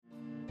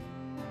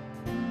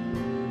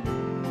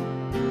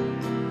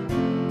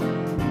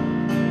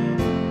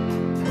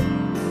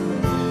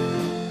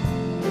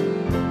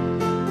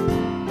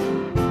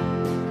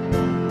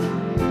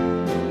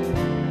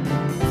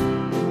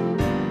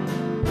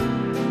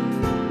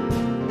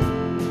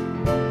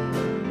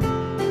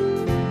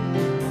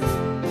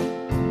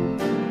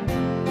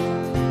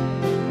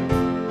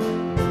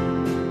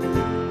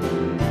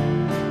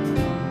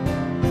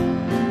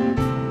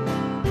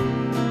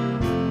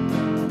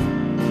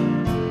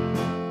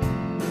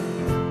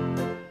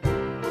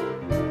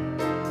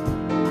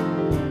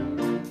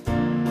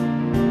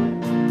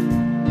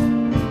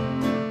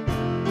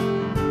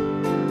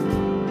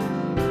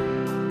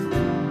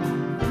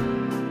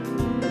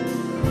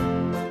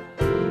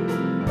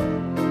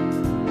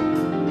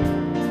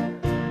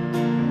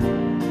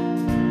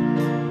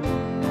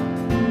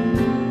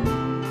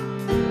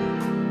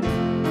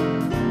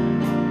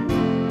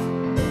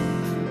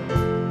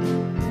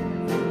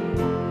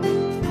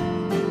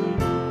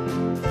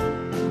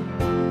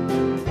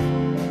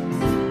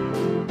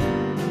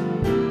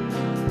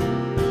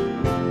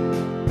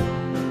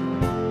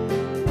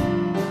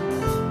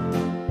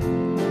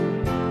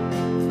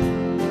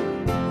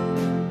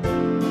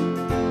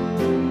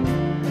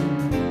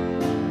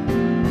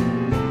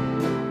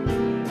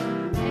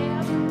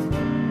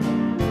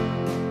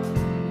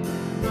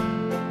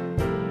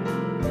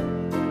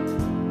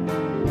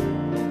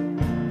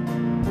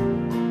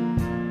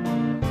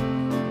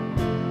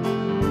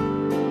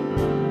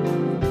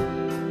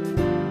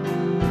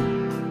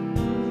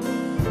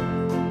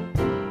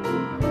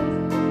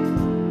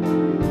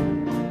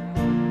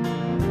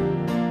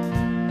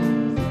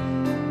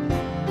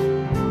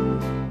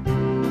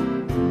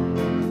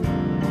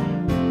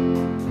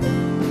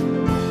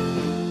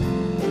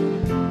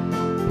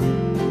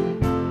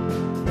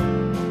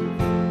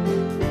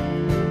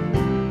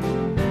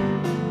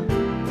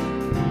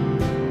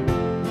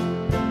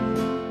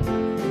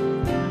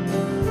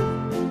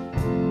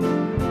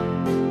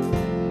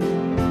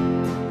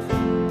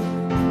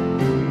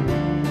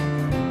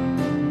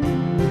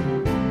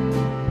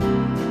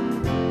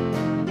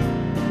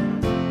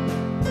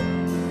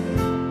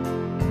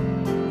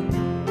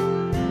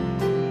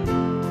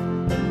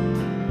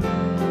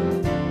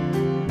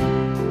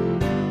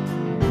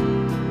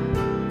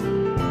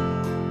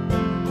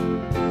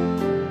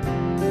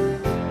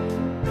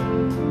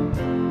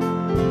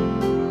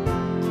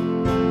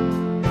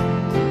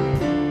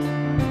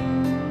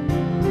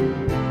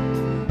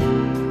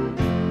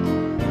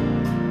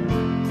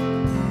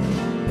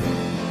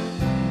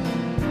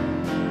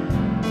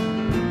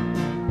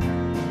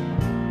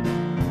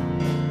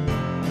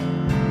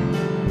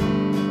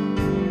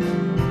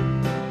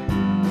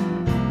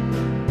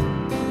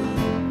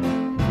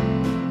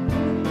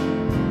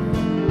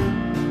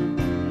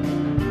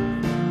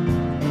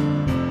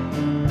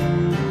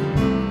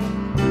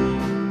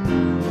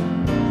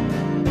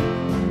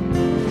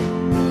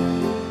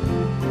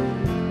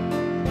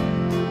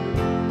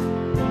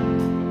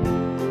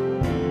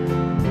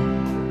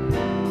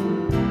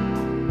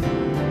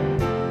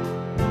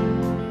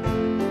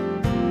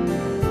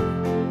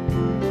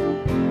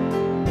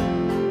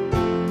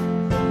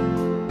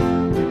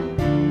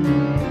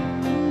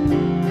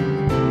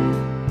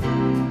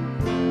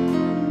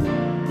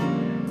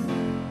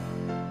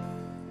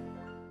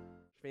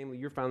Family,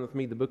 you're finding with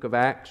me the book of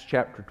Acts,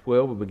 chapter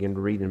 12. We'll begin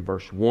to read in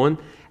verse 1.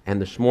 And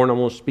this morning I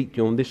want to speak to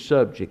you on this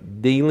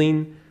subject,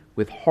 dealing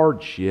with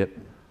hardship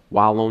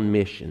while on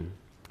mission.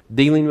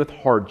 Dealing with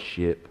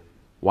hardship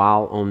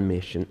while on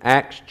mission.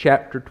 Acts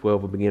chapter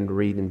 12, we'll begin to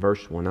read in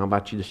verse 1. I'll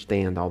invite you to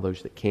stand, all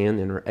those that can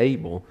and are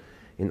able,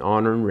 in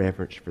honor and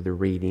reverence for the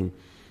reading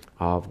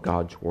of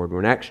God's Word. We're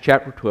in Acts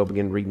chapter 12,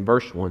 begin to read in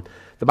verse 1.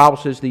 The Bible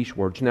says these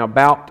words, Now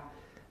about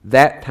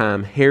that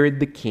time Herod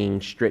the king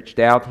stretched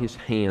out his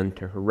hand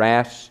to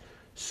harass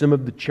some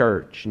of the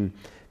church, and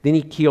then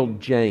he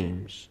killed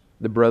James,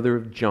 the brother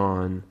of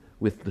John,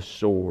 with the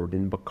sword.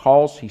 And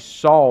because he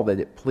saw that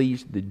it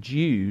pleased the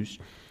Jews,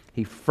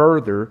 he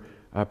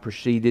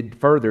proceeded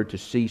further to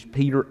seize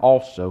Peter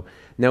also.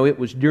 Now it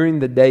was during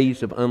the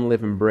days of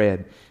unleavened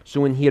bread.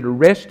 So when he had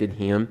arrested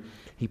him,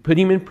 he put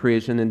him in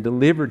prison and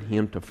delivered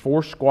him to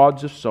 4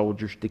 squads of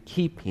soldiers to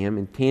keep him,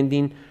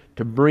 intending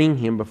to bring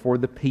him before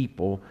the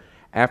people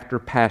after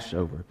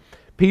Passover.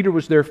 Peter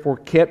was therefore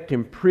kept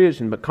in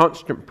prison, but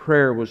constant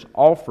prayer was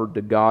offered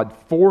to God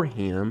for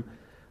him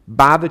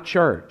by the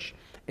church.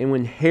 And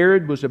when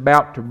Herod was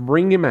about to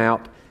bring him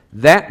out,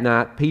 that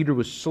night Peter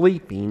was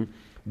sleeping,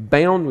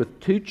 bound with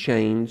 2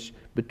 chains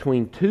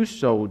between 2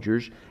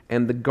 soldiers,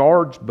 and the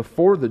guards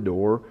before the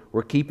door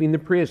were keeping the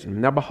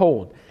prison. Now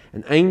behold,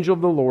 an angel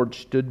of the Lord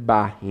stood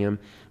by him,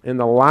 and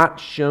the light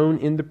shone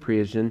in the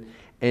prison,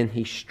 and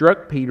he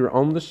struck Peter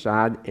on the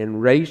side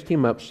and raised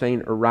him up,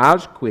 saying,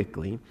 Arise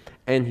quickly.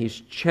 And his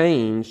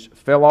chains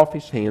fell off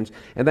his hands.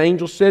 And the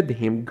angel said to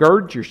him,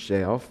 Gird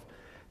yourself,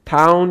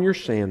 tie on your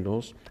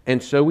sandals.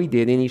 And so he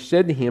did. And he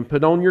said to him,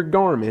 Put on your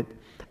garment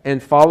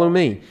and follow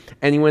me.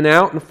 And he went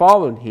out and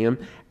followed him,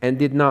 and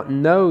did not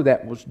know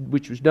that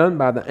which was done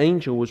by the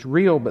angel was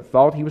real, but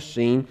thought he was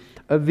seeing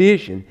a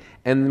vision.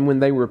 And when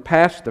they were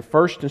past the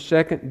first and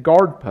second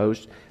guard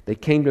posts, they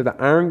came to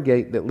the iron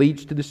gate that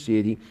leads to the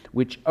city,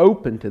 which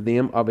opened to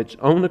them of its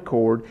own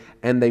accord.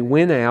 And they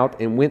went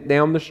out and went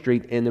down the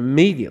street, and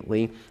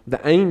immediately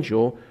the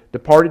angel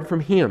departed from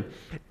him.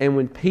 And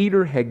when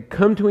Peter had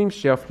come to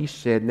himself, he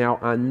said, Now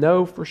I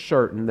know for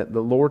certain that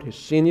the Lord has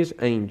sent his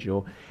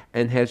angel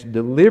and has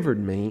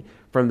delivered me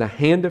from the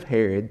hand of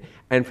Herod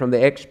and from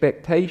the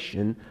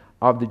expectation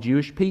of the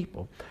Jewish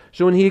people.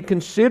 So when he had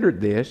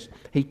considered this,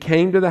 he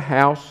came to the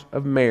house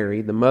of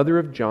Mary, the mother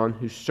of John,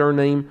 whose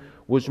surname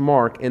was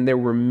Mark, and there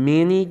were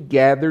many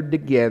gathered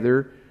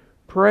together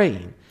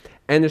praying.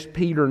 And as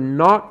Peter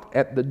knocked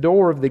at the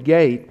door of the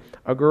gate,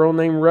 a girl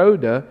named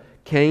Rhoda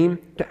came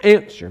to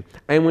answer.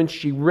 And when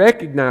she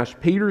recognized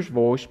Peter's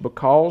voice,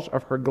 because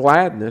of her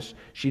gladness,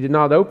 she did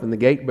not open the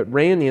gate, but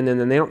ran in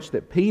and announced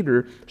that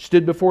Peter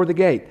stood before the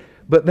gate.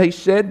 But they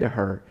said to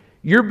her,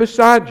 You're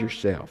beside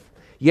yourself.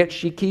 Yet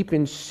she kept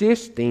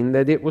insisting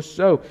that it was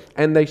so.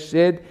 And they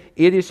said,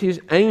 It is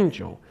his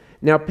angel.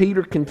 Now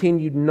Peter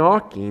continued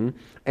knocking,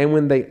 and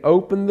when they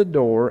opened the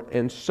door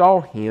and saw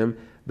him,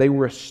 they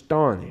were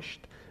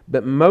astonished.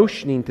 But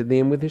motioning to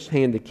them with his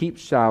hand to keep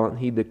silent,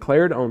 he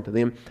declared unto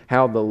them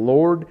how the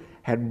Lord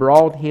had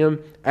brought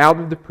him out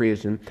of the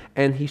prison.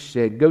 And he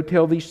said, Go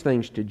tell these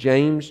things to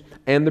James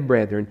and the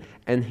brethren.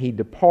 And he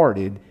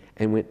departed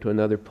and went to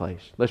another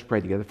place. Let's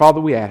pray together.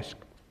 Father, we ask,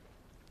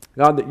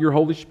 God, that your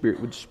Holy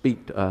Spirit would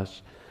speak to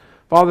us.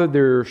 Father,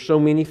 there are so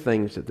many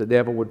things that the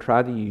devil would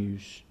try to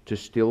use to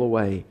steal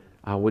away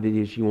what it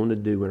is you want to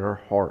do in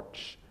our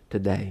hearts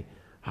today.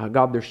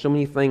 God, there's so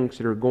many things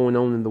that are going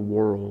on in the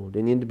world,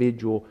 in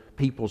individual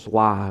people's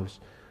lives,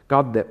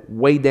 God, that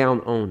weigh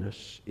down on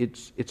us.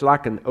 It's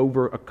like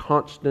a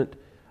constant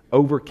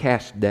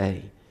overcast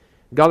day.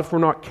 God, if we're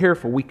not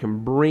careful, we can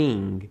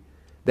bring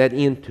that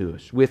into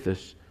us, with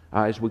us,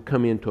 as we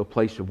come into a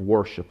place of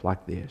worship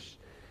like this.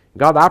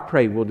 God, I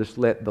pray we'll just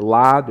let the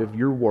light of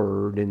your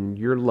word and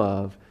your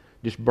love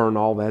just burn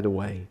all that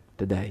away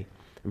today.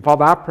 And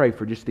Father, I pray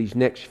for just these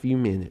next few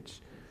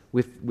minutes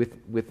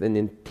with an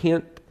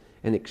intent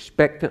and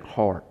expectant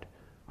heart,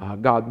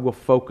 God, we'll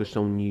focus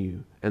on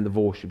you and the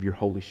voice of your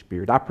Holy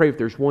Spirit. I pray if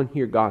there's one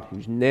here, God,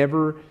 who's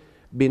never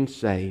been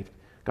saved,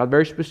 God,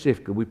 very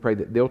specifically, we pray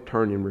that they'll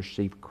turn and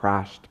receive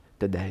Christ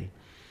today.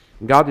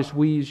 And God, as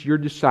we as your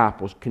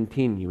disciples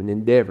continue and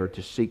endeavor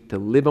to seek to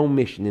live on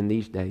mission in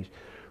these days,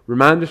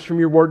 remind us from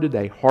your word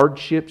today,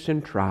 hardships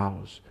and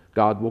trials,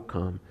 God, will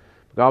come.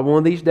 God, one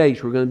of these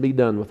days we're going to be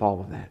done with all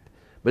of that.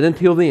 But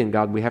until then,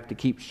 God, we have to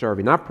keep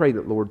serving. I pray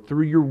that, Lord,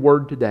 through your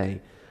word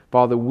today,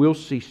 Father, we'll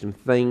see some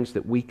things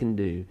that we can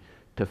do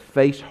to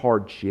face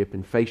hardship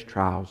and face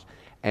trials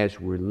as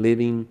we're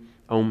living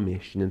on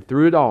mission. And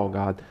through it all,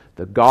 God,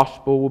 the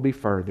gospel will be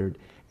furthered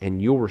and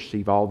you'll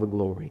receive all the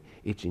glory.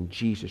 It's in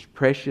Jesus'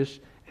 precious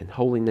and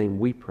holy name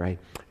we pray.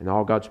 And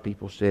all God's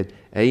people said,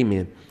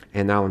 Amen.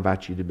 And I'll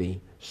invite you to be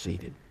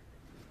seated.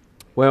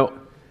 Well,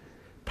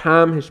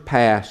 time has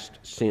passed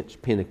since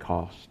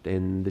Pentecost,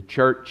 and the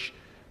church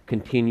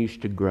continues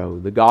to grow.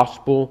 The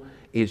gospel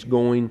is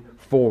going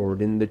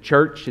forward, and the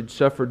church had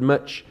suffered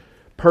much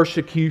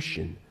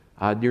persecution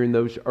during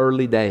those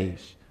early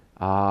days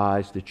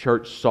as the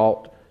church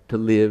sought to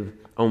live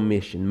on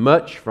mission,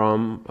 much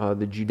from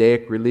the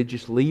Judaic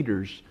religious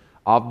leaders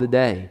of the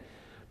day.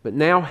 But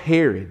now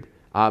Herod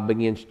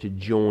begins to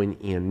join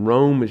in.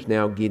 Rome is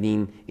now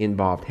getting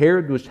involved.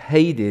 Herod was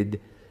hated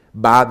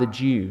by the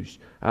Jews.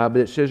 But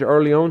it says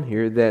early on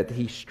here that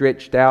he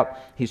stretched out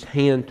his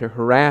hand to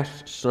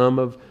harass some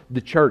of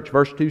the church.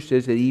 Verse 2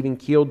 says that he even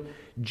killed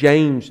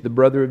James, the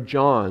brother of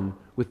John,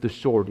 with the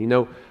sword. You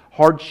know,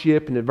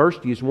 hardship and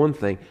adversity is one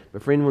thing.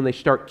 But friend, when they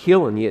start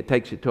killing you, it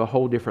takes it to a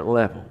whole different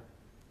level.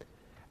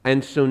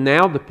 And so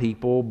now the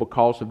people,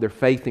 because of their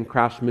faith in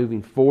Christ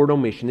moving forward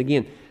on mission,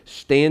 again,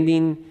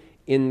 standing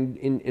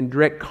in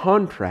direct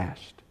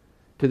contrast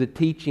to the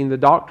teaching, the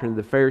doctrine of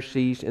the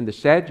Pharisees and the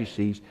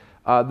Sadducees,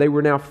 they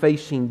were now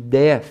facing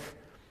death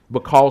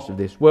because of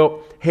this.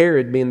 Well,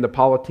 Herod, being the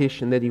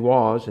politician that he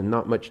was, and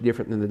not much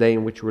different than the day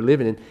in which we're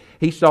living in,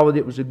 he saw that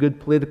it was a good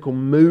political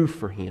move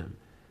for him.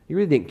 He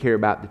really didn't care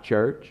about the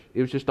church.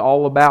 It was just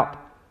all about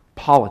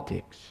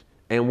politics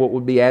and what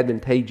would be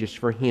advantageous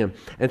for him.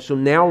 And so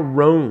now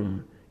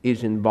Rome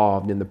is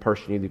involved in the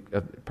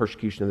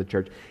persecution of the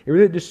church. It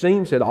really just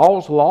seems that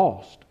all's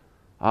lost.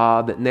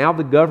 That now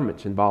the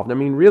government's involved. I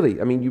mean, really,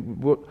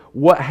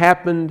 what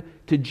happened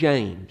to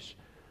James?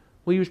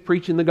 Well, he was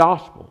preaching the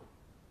gospel,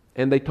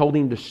 and they told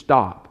him to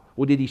stop.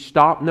 Well, did he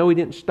stop? No, he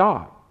didn't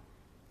stop.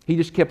 He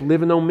just kept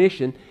living on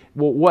mission.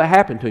 Well, what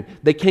happened to him?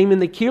 They came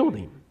and they killed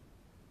him.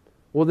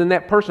 Well, then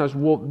that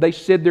person, they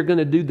said they're going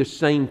to do the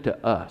same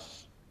to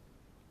us.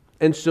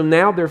 And so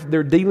now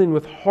they're dealing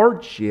with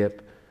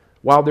hardship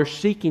while they're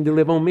seeking to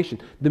live on mission.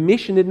 The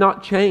mission did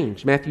not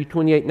change. Matthew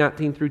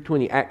 28:19 through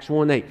 20, Acts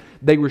 1:8.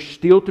 They were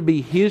still to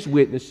be His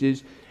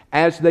witnesses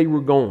as they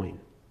were going.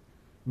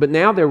 But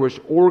now there was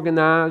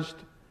organized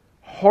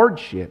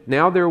hardship.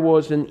 Now there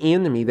was an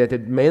enemy that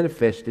had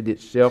manifested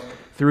itself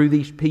through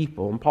these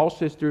people. And Paul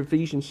says through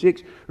Ephesians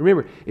 6,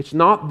 remember, it's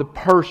not the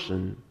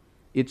person,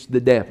 it's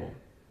the devil.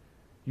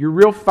 Your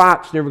real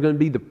fight's never going to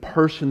be the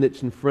person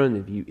that's in front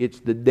of you. It's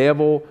the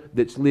devil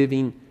that's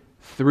living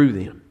through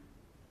them.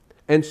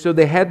 And so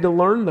they had to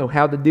learn, though,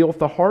 how to deal with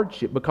the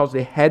hardship because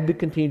they had to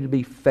continue to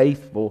be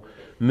faithful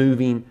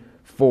moving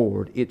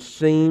forward. It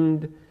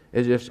seemed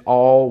as if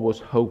all was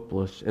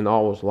hopeless and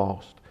all was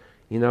lost.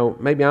 You know,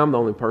 maybe I'm the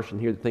only person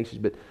here that thinks this,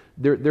 but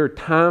there are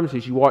times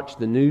as you watch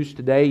the news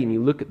today and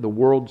you look at the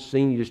world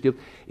scene,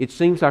 it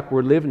seems like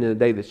we're living in a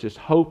day that's just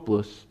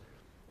hopeless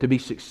to be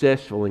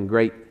successful in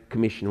Great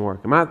Commission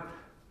work.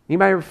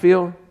 Anybody ever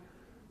feel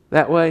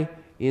that way?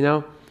 You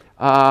know,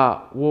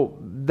 well,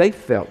 they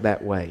felt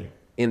that way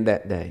in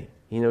that day.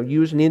 You know,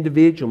 you as an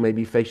individual may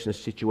be facing a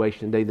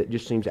situation today that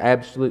just seems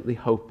absolutely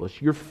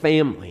hopeless. Your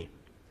family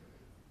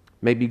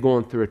may be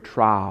going through a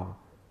trial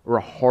or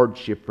a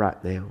hardship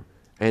right now,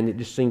 and it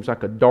just seems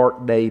like a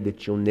dark day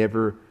that you'll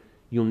never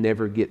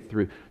get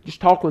through. Just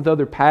talking with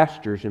other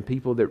pastors and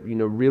people that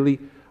really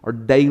are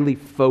daily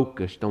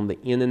focused on the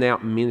in and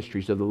out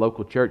ministries of the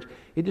local church.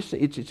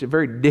 It's a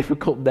very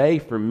difficult day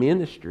for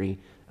ministry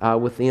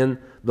within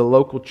the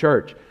local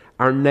church.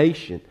 Our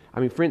nation. I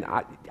mean, friend,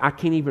 I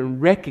can't even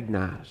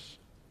recognize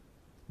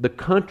the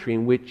country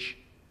in which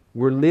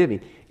we're living.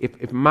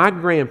 If my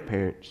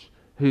grandparents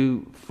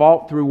who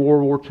fought through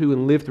World War II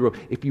and lived through it,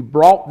 if you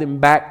brought them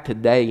back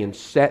today and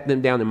sat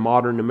them down in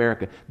modern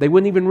America, they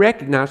wouldn't even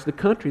recognize the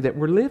country that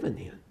we're living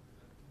in.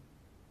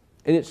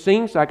 And it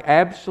seems like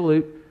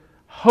absolute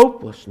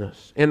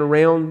hopelessness and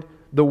around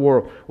the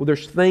world. Well,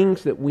 there's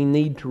things that we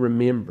need to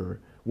remember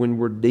when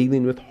we're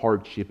dealing with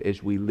hardship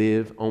as we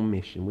live on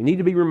mission. We need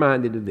to be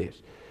reminded of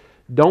this.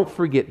 Don't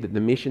forget that the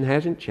mission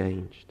hasn't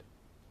changed.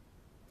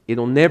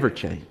 It'll never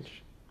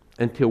change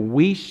until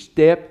we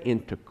step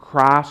into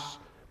Christ's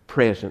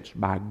presence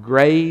by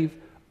grave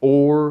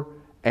or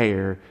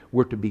air.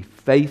 We're to be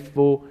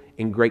faithful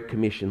in Great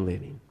Commission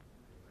living.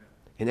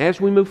 And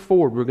as we move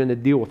forward, we're going to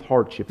deal with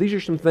hardship. These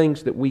are some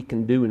things that we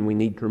can do and we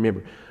need to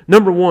remember.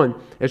 Number one,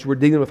 as we're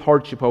dealing with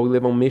hardship while we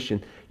live on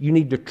mission, you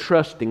need to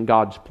trust in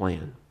God's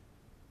plan.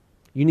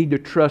 You need to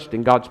trust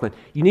in God's plan.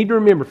 You need to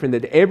remember, friend,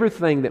 that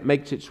everything that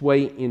makes its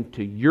way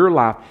into your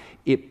life,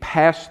 it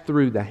passed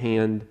through the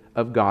hand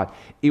of God.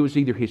 It was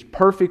either His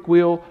perfect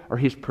will or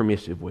His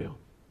permissive will.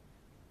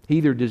 He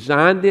either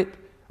designed it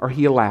or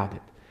He allowed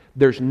it.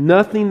 There's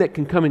nothing that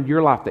can come into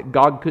your life that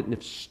God couldn't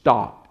have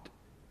stopped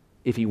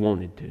if He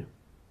wanted to.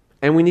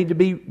 And we need to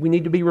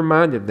be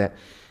reminded of that.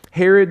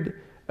 Herod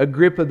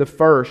Agrippa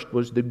I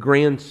was the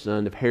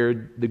grandson of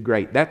Herod the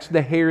Great. That's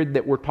the Herod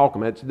that we're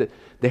talking about. It's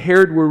the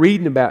Herod we're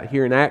reading about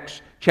here in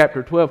Acts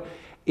chapter 12.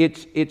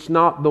 It's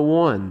not the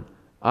one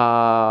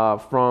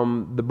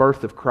from the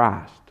birth of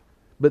Christ,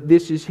 but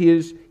this is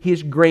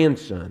his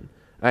grandson.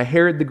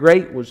 Herod the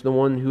Great was the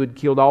one who had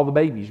killed all the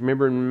babies.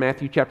 Remember in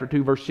Matthew chapter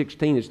 2 verse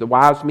 16, as the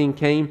wise men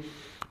came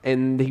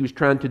and he was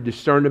trying to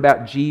discern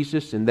about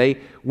Jesus and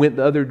they went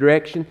the other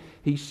direction,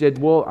 he said,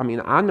 well,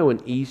 I know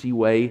an easy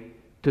way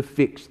to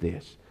fix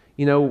this.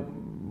 You know,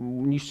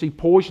 when you see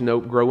poison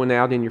oak growing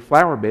out in your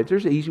flower beds,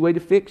 there's an easy way to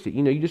fix it.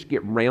 You know, you just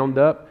get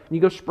Roundup and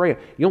you go spray it.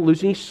 You don't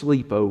lose any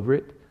sleep over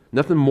it.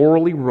 Nothing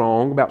morally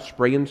wrong about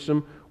spraying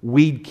some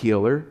weed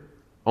killer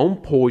on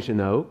poison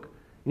oak.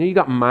 You know, you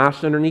got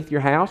mice underneath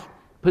your house,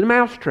 put a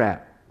mouse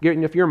trap.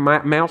 If you're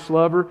a mouse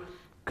lover,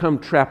 come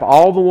trap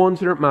all the ones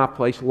that are at my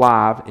place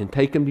live and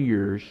take them to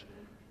yours.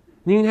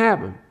 And you can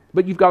have them.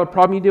 But you've got a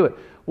problem, you do it.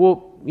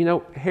 Well,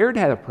 Herod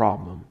had a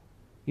problem.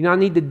 I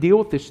need to deal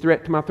with this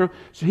threat to my throne.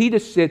 So he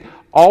just said,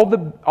 all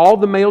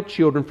the male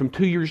children from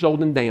 2 years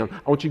old and down,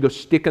 I want you to go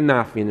stick a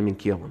knife in them and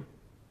kill them.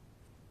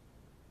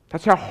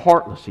 That's how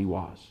heartless he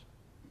was.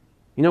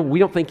 We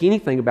don't think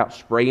anything about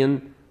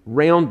spraying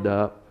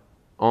Roundup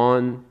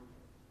on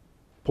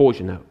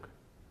poison oak.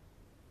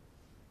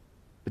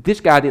 But this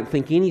guy didn't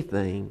think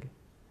anything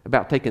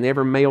about taking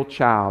every male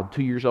child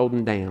 2 years old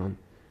and down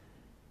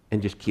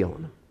and just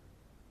killing them.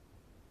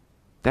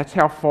 That's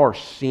how far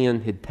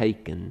sin had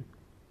taken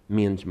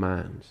men's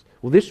minds.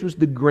 Well, this was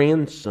the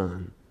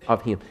grandson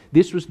of him.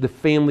 This was the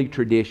family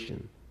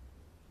tradition.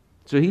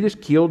 So he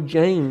just killed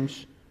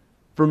James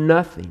for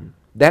nothing.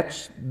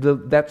 That's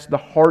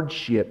the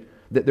hardship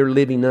that they're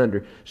living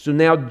under. So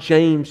now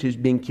James is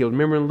being killed.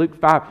 Remember in Luke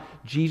 5,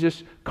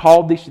 Jesus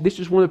called this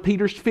is one of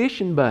Peter's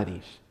fishing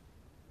buddies.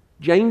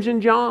 James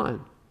and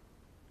John.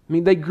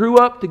 They grew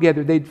up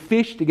together. They'd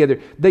fished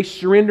together. They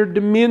surrendered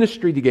to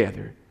ministry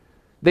together.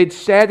 They'd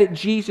sat at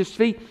Jesus'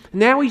 feet.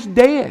 Now he's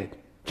dead.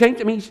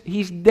 James,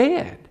 he's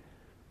dead.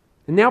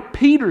 And now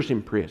Peter's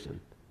in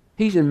prison.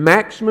 He's in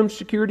maximum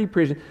security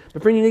prison.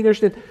 But friend, you need to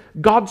understand,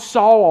 God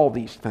saw all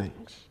these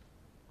things.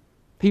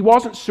 He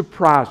wasn't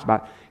surprised by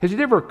it. Has it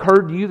ever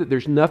occurred to you that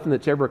there's nothing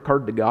that's ever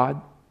occurred to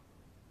God?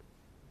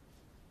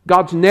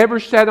 God's never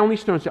sat on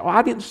his throne and said,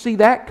 I didn't see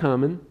that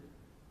coming.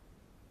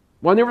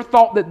 Well, I never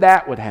thought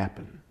that would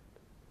happen.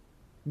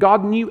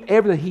 God knew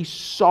everything. He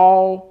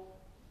saw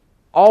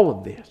all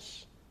of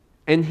this.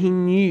 And He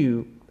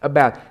knew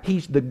about it.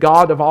 He's the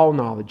God of all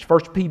knowledge. 1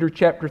 Peter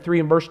chapter 3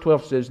 and verse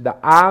 12 says, the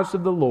eyes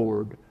of the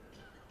Lord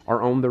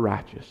are on the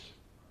righteous.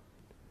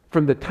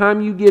 From the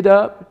time you get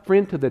up,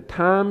 friend, to the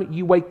time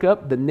you wake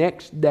up the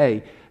next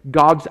day,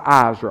 God's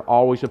eyes are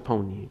always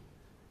upon you.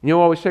 I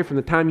always say, from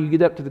the time you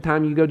get up to the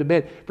time you go to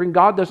bed, friend,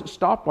 God doesn't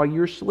stop while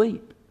you're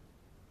asleep.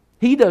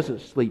 He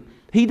doesn't sleep.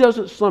 He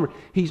doesn't slumber.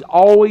 He's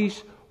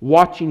always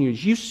watching you.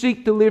 As you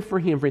seek to live for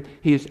Him, friend,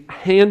 His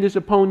hand is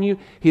upon you,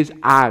 His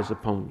eye is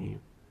upon you.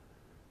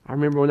 I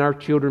remember when our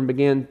children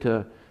began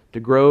to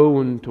grow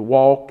and to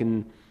walk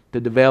and to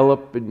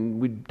develop, and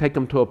we'd take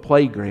them to a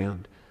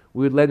playground.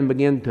 We would let them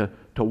begin to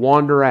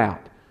wander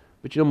out.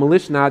 But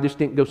Melissa and I just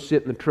didn't go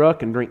sit in the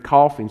truck and drink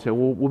coffee and say,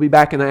 we'll be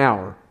back in an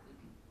hour.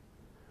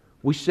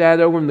 We sat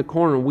over in the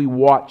corner and we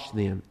watched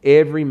them,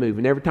 every move.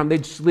 And every time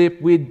they'd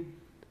slip, we'd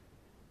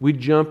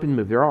jump and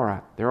move. They're all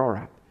right. They're all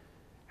right.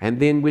 And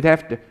then we'd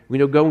have to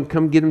go and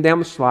come get them down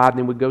the slide, and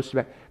then we'd go sit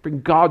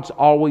back. God's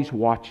always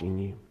watching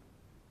you.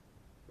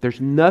 There's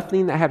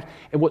nothing that happens.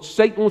 And what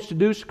Satan wants to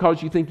do is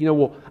cause you think,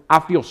 I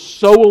feel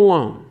so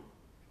alone.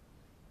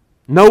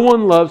 No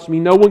one loves me.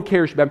 No one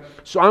cares about me.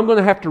 So I'm going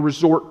to have to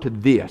resort to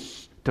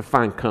this to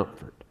find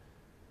comfort.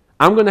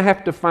 I'm going to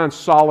have to find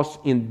solace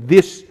in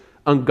this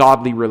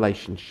ungodly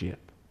relationship.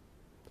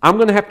 I'm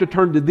going to have to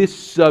turn to this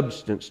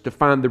substance to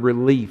find the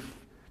relief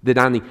that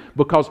I need.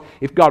 Because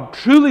if God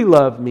truly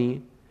loved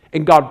me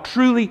and God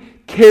truly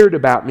cared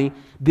about me,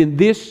 then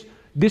this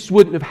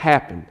wouldn't have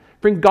happened.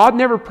 Friend, God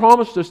never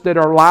promised us that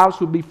our lives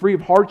would be free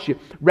of hardship.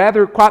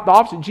 Rather, quite the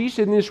opposite. Jesus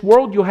said, in this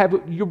world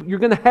you're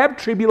going to have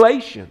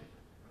tribulation.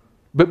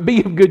 But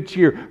be of good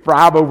cheer, for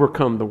I've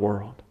overcome the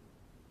world.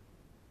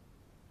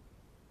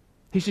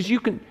 He says,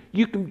 you're going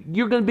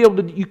to be able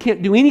to, you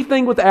can't do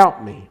anything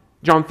without me.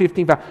 John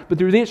 15:5. But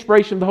through the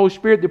inspiration of the Holy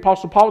Spirit, the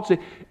Apostle Paul said,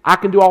 I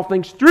can do all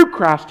things through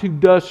Christ who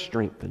does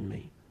strengthen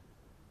me.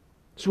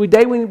 So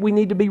today we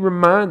need to be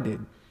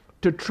reminded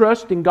to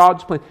trust in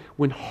God's plan.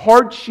 When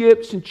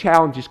hardships and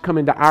challenges come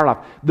into our life,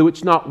 though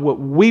it's not what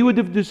we would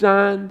have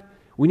designed,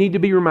 we need to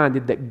be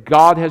reminded that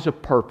God has a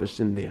purpose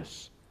in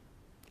this.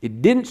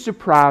 It didn't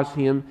surprise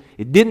Him.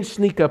 It didn't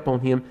sneak up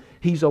on Him.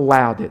 He's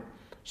allowed it.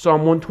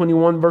 Psalm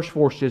 121 verse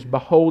 4 says,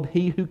 Behold,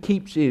 He who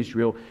keeps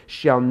Israel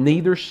shall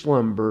neither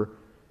slumber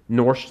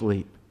nor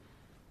sleep.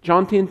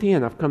 John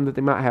 10:10, I've come that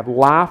they might have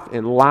life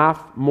and life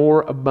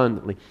more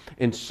abundantly.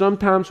 And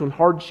sometimes when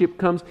hardship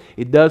comes,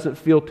 it doesn't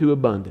feel too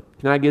abundant.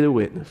 Can I get a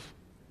witness?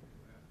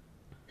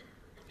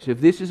 So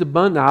if this is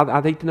abundant,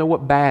 I'd hate to know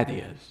what bad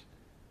is.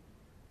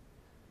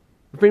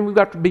 Friend, we've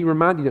got to be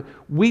reminded that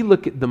we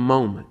look at the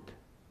moment.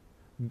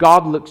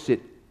 God looks at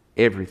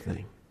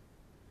everything.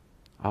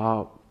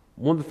 One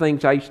of the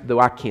things I used to do,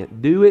 I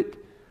can't do it.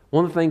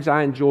 One of the things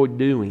I enjoyed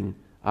doing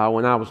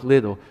when I was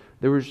little,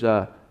 there was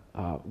a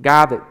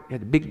guy that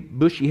had a big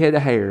bushy head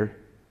of hair,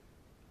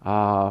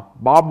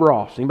 Bob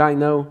Ross. Anybody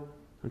know?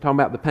 I'm talking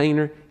about the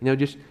painter.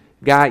 Just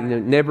guy,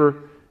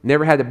 never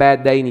had a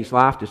bad day in his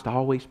life, just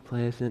always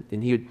pleasant.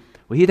 And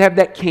he'd have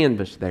that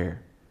canvas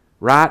there,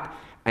 right?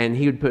 And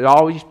he would put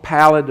all his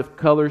palette of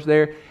colors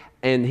there,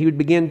 and he would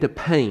begin to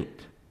paint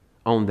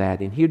on that.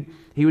 And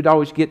he would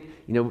always get,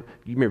 you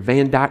remember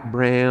Van Dyke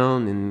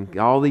Brown and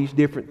all these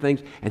different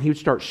things, and he would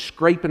start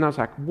scraping. I was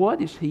like,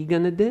 what is he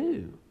going to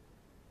do?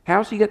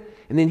 How's he going to...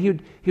 And then he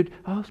would,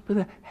 let's put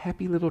a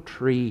happy little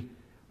tree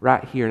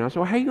right here. And I said,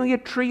 well, how are you going to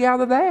get a tree out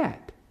of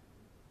that?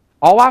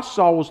 All I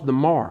saw was the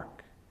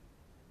mark.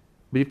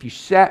 But if you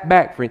sat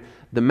back, friend,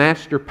 the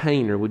master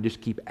painter would just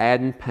keep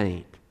adding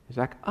paint. It's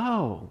like,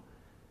 oh,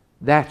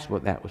 that's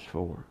what that was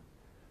for.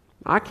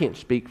 I can't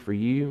speak for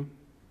you,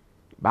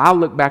 but I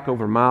look back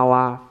over my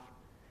life,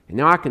 and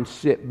now I can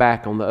sit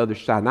back on the other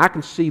side, and I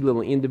can see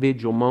little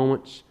individual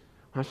moments.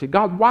 I say,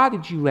 God, why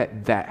did you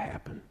let that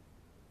happen?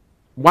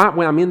 Why,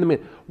 when I'm in the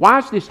middle, why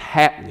is this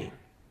happening?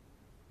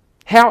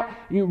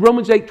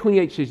 Romans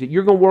 8:28 says that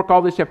you're going to work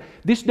all this out.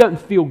 This doesn't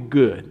feel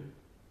good.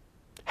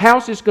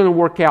 How's this going to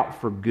work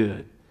out for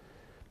good?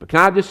 But can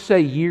I just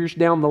say, years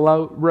down the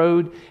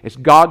road, as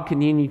God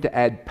continued to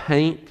add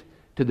paint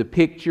to the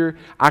picture,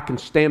 I can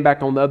stand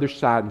back on the other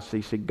side and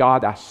say,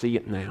 God, I see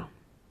it now.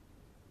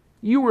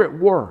 You were at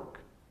work.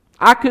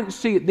 I couldn't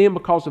see it then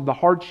because of the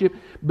hardship,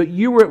 but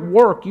you were at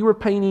work. You were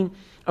painting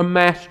a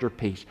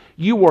masterpiece.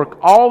 You work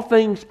all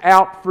things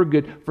out for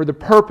good for the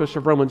purpose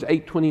of Romans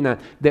 8:29,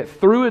 that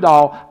through it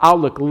all, I'll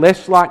look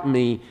less like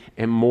me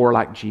and more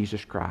like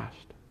Jesus Christ.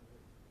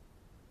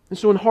 And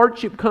so when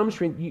hardship comes,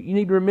 friend, you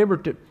need to remember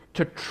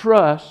to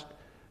trust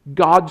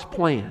God's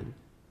plan.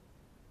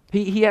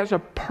 He has a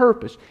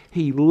purpose.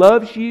 He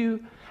loves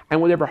you,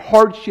 and whatever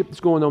hardship that's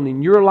going on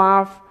in your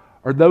life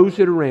or those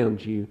that are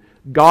around you,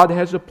 God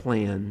has a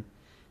plan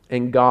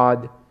and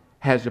God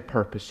has a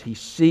purpose. He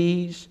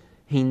sees,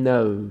 He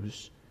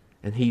knows,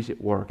 and He's at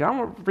work.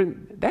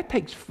 That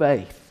takes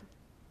faith.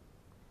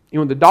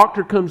 When the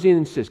doctor comes in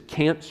and says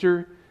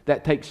cancer,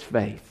 that takes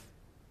faith.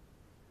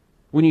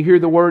 When you hear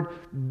the word,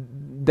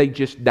 they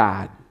just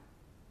died,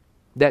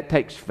 that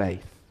takes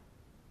faith.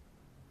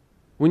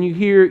 When you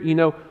hear,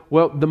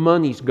 the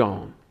money's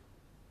gone,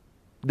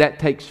 that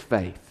takes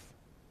faith.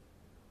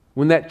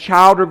 When that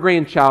child or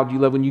grandchild you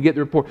love, when you get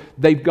the report,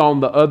 they've gone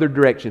the other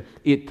direction,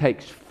 it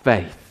takes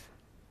faith.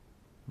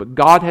 But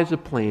God has a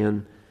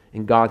plan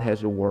and God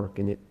has a work,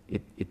 and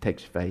it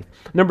takes faith.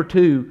 Number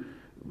two,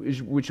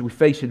 which we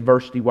face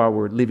adversity while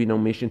we're living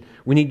on mission,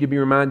 we need to be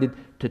reminded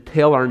to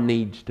tell our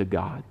needs to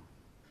God.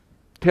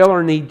 Tell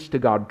our needs to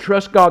God.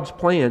 Trust God's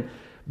plan,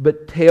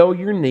 but tell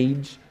your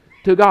needs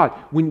to God.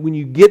 When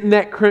you get in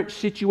that crunch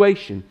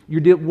situation,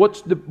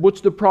 what's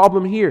the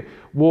problem here?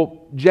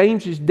 Well,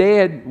 James is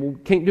dead. We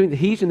can't do anything.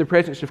 He's in the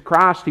presence of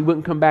Christ. He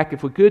wouldn't come back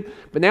if we could.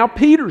 But now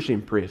Peter's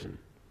in prison.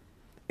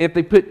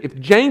 If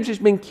James has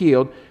been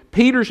killed,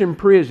 Peter's in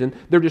prison.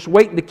 They're just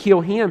waiting to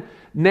kill him.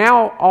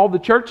 Now all the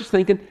church is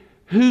thinking,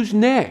 who's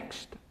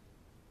next?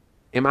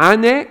 Am I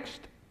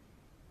next?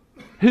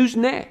 Who's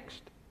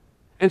next?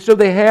 And so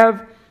they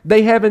have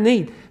a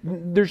need.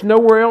 There's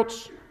nowhere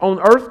else on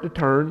earth to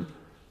turn,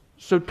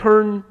 so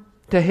turn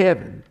to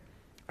heaven.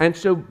 And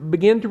so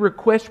begin to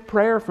request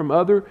prayer from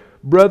other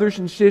brothers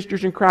and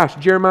sisters in Christ.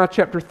 Jeremiah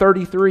chapter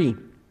 33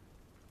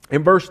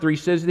 and verse 3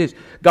 says this.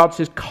 God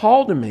says,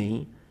 call to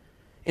me,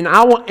 and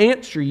I will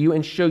answer you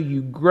and show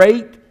you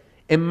great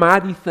and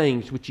mighty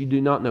things which you do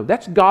not know.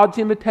 That's God's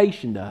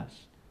invitation to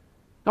us.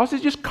 God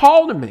says, just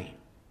call to me.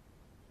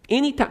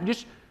 Anytime,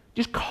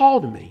 just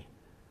call to me.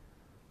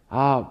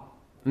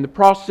 In the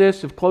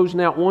process of closing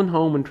out one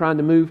home and trying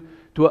to move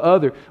to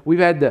another, we've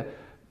had to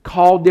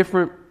call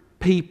different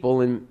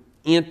people and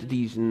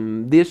entities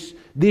and this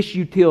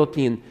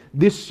utility and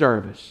this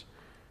service.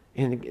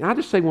 And I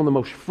just say one of the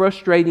most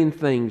frustrating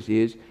things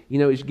is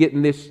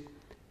getting this,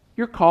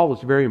 your call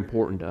is very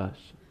important to us.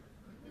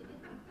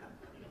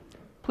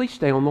 Please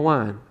stay on the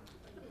line.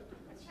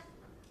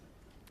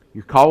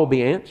 Your call will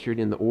be answered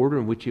in the order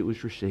in which it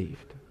was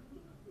received.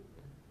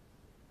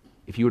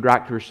 If you would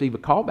like to receive a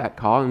callback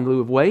call in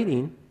lieu of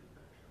waiting,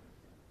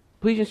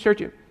 please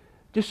insert it.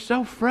 Just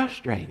so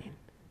frustrating,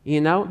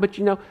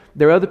 But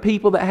there are other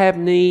people that have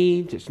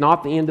needs. It's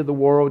not the end of the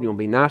world.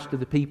 Be nice to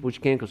the people as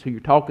you can, because who you're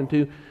talking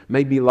to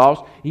may be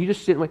lost. You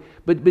just sit and wait.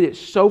 But it's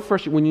so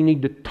frustrating when you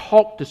need to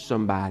talk to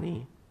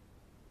somebody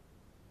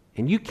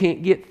and you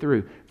can't get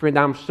through. Friend,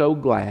 I'm so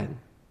glad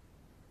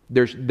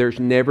there's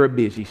never a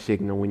busy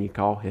signal when you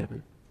call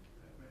heaven.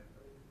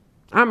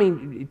 I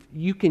mean,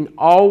 you can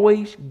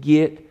always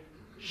get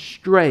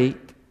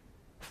straight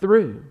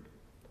through.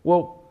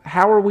 Well,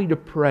 how are we to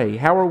pray?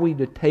 How are we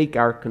to take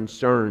our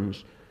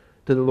concerns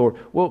to the Lord?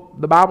 Well,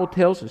 the Bible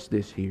tells us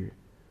this here,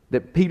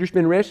 that Peter's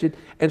been arrested.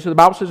 And so the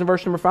Bible says in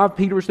verse number 5,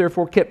 Peter was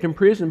therefore kept in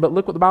prison. But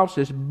look what the Bible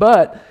says.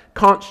 But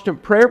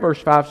constant prayer,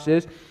 verse 5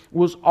 says,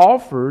 was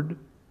offered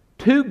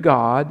to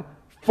God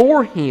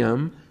for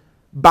him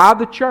by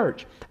the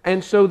church.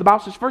 And so the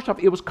Bible says, first off,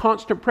 it was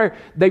constant prayer.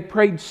 They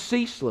prayed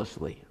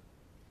ceaselessly.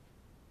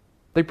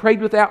 They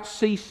prayed without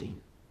ceasing.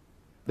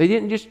 They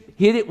didn't just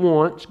hit it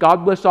once,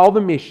 God bless all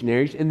the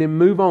missionaries, and then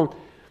move on.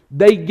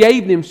 They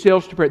gave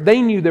themselves to prayer.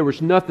 They knew there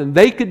was nothing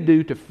they could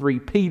do to free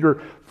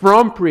Peter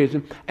from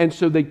prison, and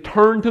so they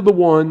turned to the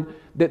one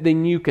that they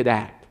knew could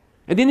act.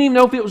 And didn't even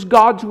know if it was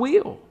God's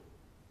will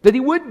that he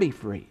would be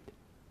freed.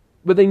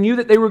 But they knew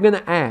that they were going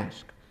to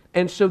ask.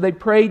 And so they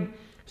prayed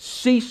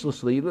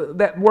ceaselessly.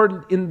 That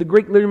word in the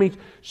Greek literally means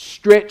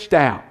stretched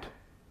out.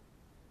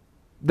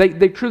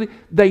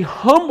 They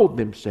humbled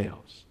themselves.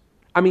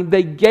 I mean,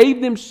 they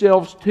gave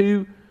themselves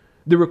to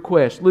the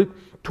request. Luke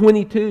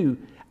 22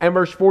 and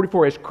verse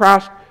 44, as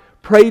Christ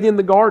prayed in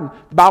the garden.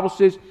 The Bible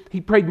says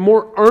he prayed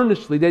more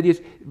earnestly. That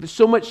is,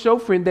 so much so,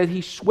 friend, that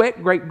he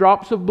sweat great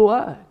drops of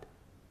blood.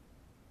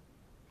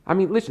 I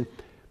mean, listen,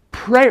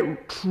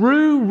 prayer,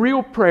 true,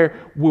 real prayer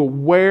will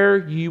wear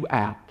you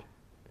out.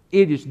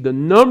 It is the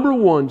number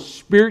one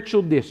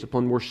spiritual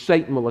discipline where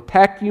Satan will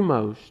attack you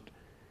most,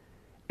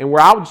 and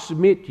where I would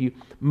submit to you,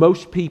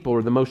 most people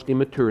are the most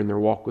immature in their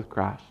walk with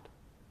Christ,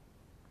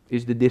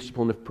 is the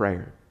discipline of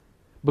prayer.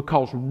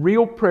 Because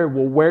real prayer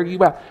will wear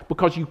you out.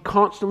 Because you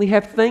constantly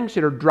have things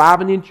that are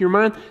driving into your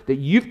mind that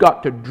you've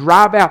got to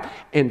drive out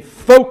and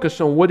focus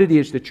on what it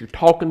is that you're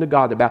talking to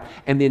God about,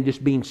 and then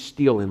just being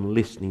still and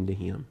listening to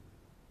Him.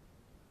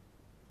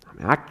 I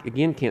mean, I,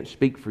 again, can't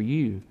speak for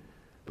you.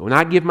 But when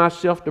I give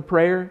myself to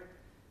prayer,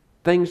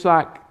 things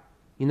like,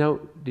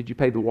 did you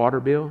pay the water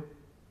bill?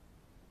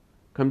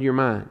 Come to your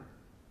mind.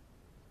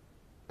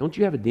 Don't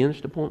you have a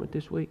dentist appointment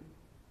this week?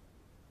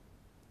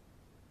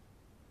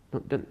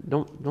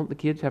 Don't the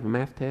kids have a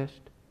math test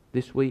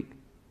this week?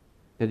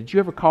 Now, did you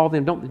ever call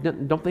them?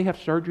 Don't they have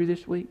surgery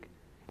this week?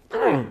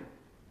 And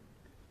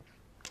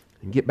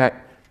get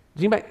back.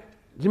 Does anybody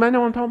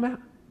know what I'm talking about?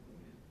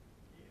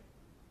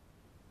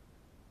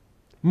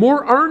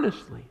 More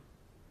earnestly.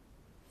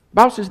 The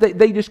Bible says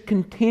they just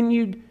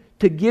continued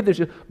to give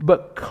this,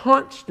 but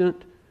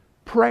constant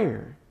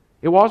prayer.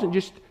 It wasn't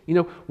just,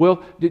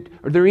 are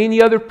there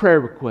any other prayer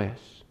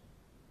requests?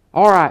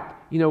 All right,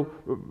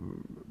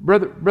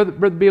 Brother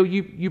Bill,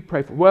 you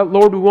pray for. Well,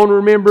 Lord, we want to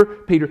remember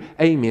Peter.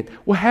 Amen.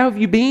 Well, how have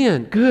you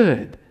been?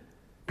 Good.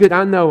 Good,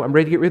 I know. I'm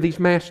ready to get rid of these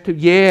masks too.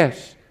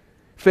 Yes.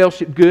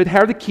 Fellowship, good.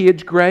 How are the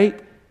kids? Great.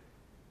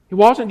 It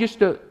wasn't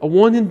just a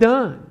one and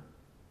done.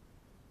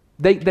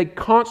 They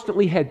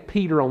constantly had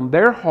Peter on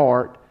their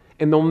heart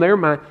and on their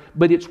mind,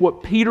 but it's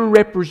what Peter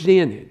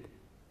represented.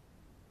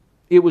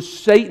 It was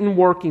Satan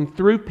working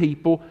through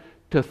people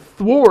to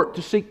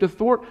seek to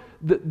thwart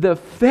the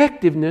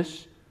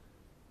effectiveness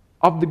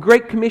of the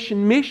Great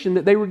Commission mission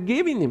that they were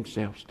giving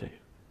themselves to.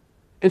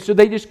 And so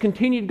they just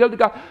continued to go to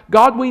God.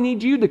 God, we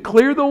need you to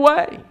clear the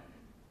way.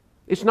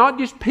 It's not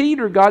just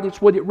Peter, God,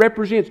 it's what it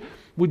represents.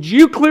 Would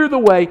you clear the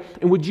way,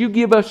 and would you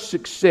give us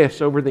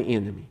success over the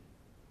enemy?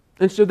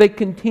 And so they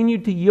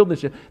continued to yield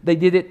themselves. They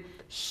did it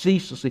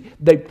ceaselessly.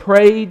 They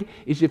prayed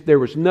as if there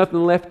was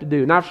nothing left to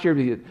do. And I've shared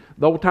with you,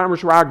 the Old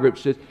Timers Rye Group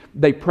says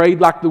they prayed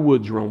like the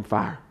woods were on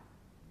fire.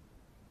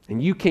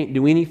 And you can't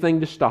do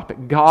anything to stop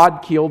it. God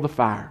killed the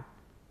fire.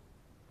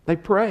 They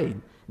prayed.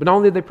 But not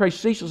only did they pray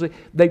ceaselessly,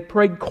 they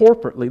prayed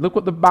corporately. Look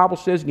what the Bible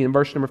says again in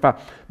verse number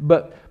 5.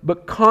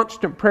 But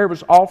constant prayer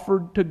was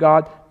offered to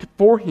God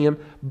for him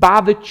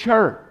by the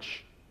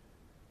church.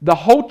 The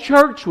whole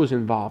church was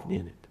involved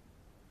in it.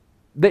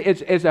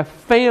 As a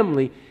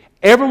family,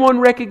 everyone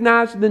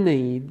recognized the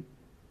need.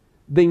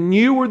 They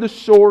knew where the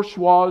source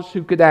was,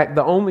 who could act,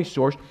 the only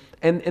source,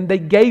 and they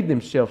gave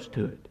themselves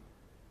to it.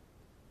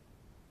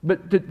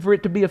 But for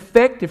it to be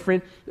effective,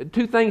 friend,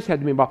 two things had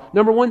to be involved.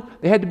 Number one,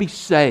 they had to be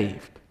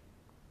saved.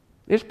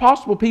 It's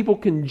possible people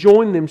can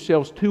join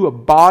themselves to a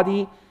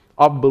body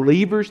of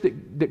believers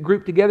that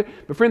group together.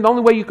 But friend, the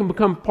only way you can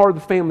become part of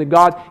the family of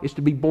God is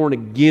to be born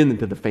again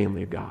into the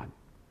family of God.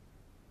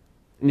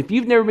 And if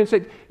you've never been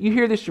saved, you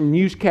hear this from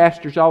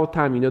newscasters all the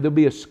time. There'll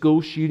be a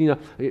school shooting,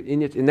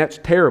 and that's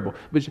terrible.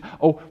 But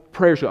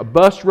prayers, a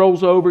bus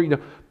rolls over,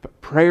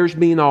 prayers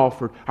being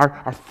offered.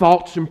 Our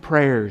thoughts and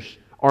prayers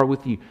are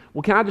with you.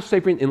 Well, can I just say,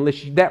 friend,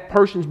 unless that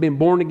person's been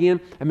born again,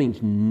 that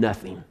means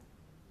nothing.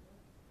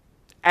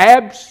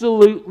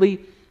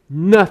 Absolutely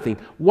nothing.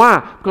 Why?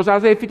 Because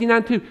Isaiah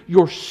 59:2,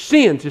 your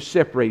sins have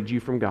separated you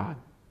from God.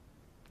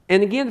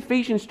 And again,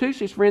 Ephesians 2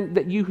 says, friend,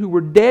 that you who were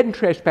dead in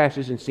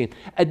trespasses and sin,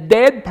 a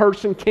dead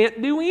person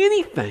can't do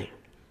anything.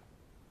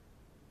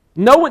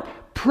 No one,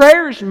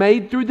 prayer is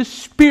made through the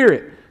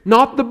Spirit,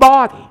 not the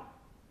body.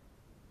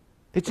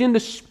 It's in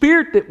the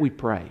Spirit that we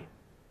pray.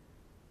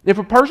 If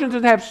a person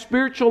doesn't have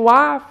spiritual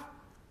life,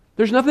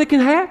 there's nothing that can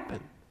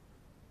happen.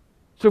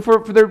 So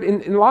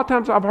and a lot of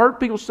times I've heard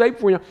people say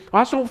before,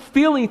 I just don't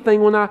feel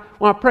anything when I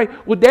pray.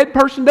 Well, a dead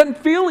person doesn't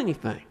feel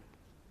anything.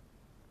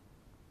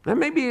 That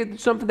may be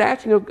something to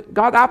ask.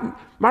 God,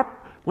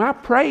 when I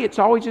pray, it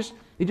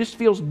just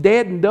feels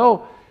dead and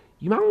dull.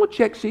 You might want to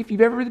check, see if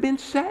you've ever really been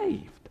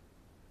saved.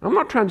 I'm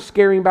not trying to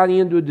scare anybody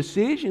into a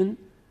decision,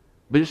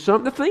 but it's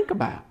something to think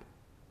about.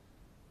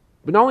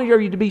 But not only are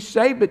you to be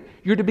saved, but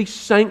you're to be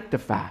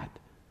sanctified.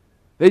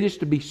 They're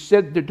just to be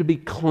said, they're to be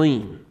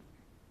clean.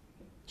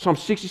 Psalm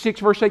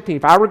 66, verse 18.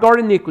 If I regard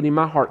iniquity in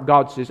my heart,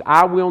 God says,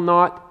 I will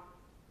not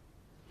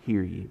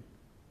hear you.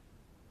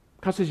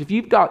 God says, if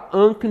you've got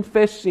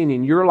unconfessed sin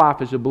in your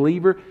life as a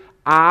believer,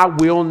 I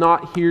will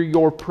not hear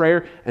your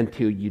prayer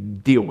until you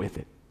deal with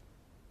it.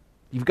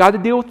 You've got to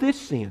deal with this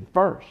sin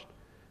first.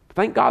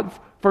 Thank God,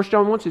 1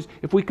 John 1 says,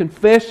 if we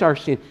confess our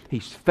sin,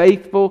 He's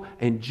faithful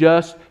and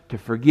just to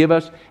forgive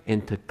us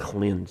and to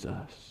cleanse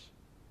us.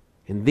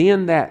 And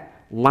then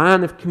that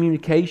line of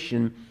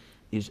communication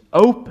is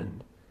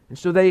opened. And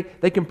so they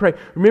can pray.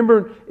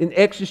 Remember in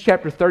Exodus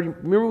chapter 30,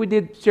 remember we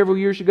did several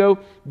years ago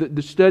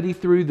the study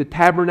through the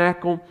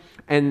tabernacle?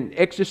 And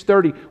Exodus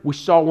 30, we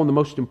saw one of the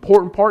most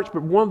important parts,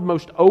 but one of the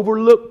most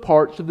overlooked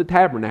parts of the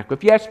tabernacle.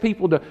 If you ask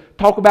people to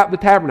talk about the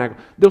tabernacle,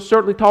 they'll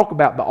certainly talk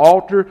about the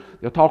altar.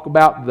 They'll talk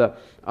about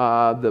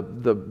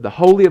the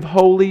Holy of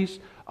Holies.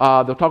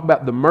 They'll talk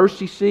about the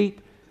mercy seat.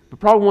 But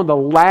probably one of the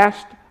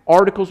last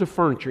articles of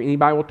furniture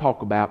anybody will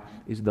talk about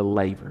is the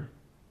laver.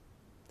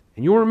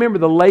 And you'll remember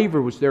the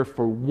laver was there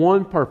for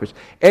one purpose.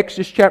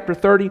 Exodus chapter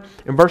 30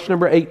 and verse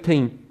number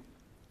 18.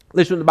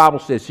 Listen what the Bible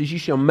says. It says, you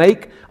shall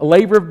make a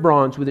laver of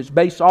bronze with its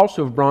base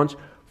also of bronze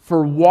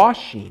for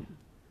washing.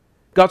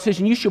 God says,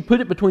 and you shall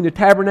put it between the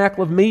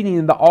tabernacle of meeting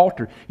and the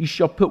altar. You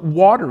shall put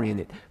water in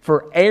it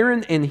for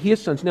Aaron and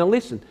his sons. Now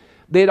listen,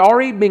 they had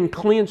already been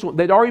cleansed.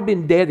 They'd already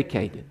been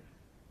dedicated.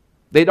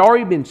 They'd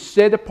already been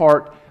set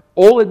apart.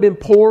 Oil had been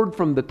poured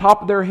from the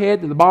top of their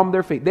head to the bottom of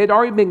their feet. They'd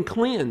already been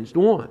cleansed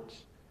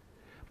once.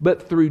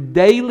 But through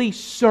daily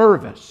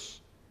service,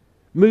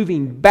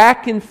 moving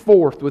back and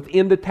forth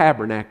within the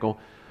tabernacle,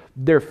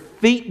 their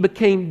feet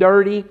became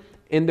dirty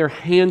and their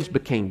hands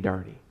became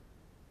dirty.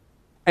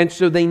 And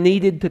so they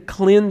needed to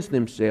cleanse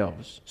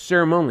themselves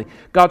ceremonially.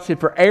 God said,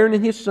 for Aaron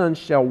and his sons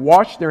shall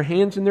wash their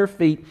hands and their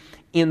feet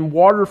in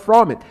water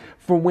from it.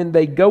 For when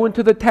they go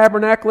into the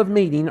tabernacle of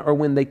meeting, or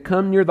when they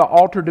come near the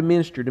altar to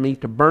minister to me,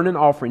 to burn an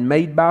offering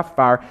made by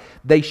fire,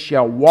 they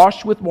shall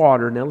wash with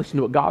water. Now listen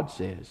to what God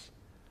says.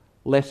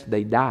 Lest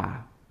they die.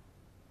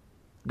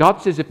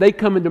 God says if they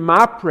come into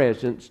my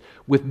presence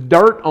with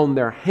dirt on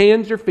their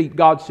hands or feet,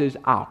 God says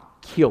I'll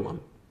kill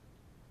them.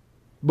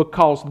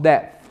 Because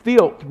that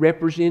filth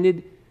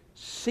represented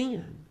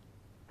sin.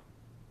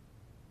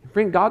 And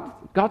friend,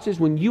 God says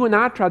when you and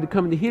I try to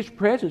come into His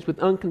presence with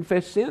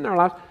unconfessed sin in our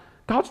lives,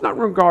 God's not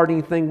regarding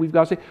anything we've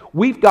got to say.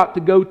 We've got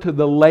to go to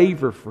the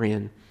laver,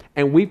 friend.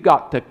 And we've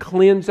got to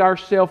cleanse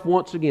ourselves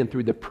once again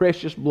through the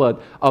precious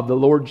blood of the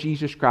Lord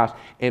Jesus Christ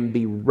and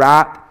be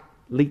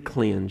rightly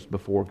cleansed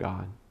before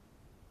God.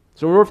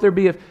 So in order for there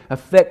to be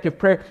effective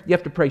prayer, you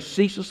have to pray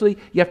ceaselessly.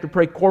 You have to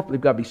pray corporately.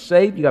 You've got to be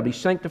saved. You've got to be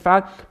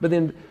sanctified. But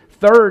then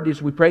third,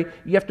 as we pray,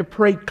 you have to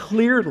pray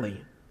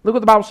clearly. Look what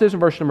the Bible says in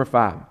verse number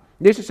 5.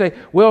 It doesn't say,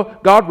 well,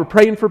 God, we're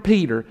praying for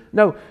Peter.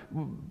 No,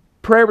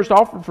 prayer was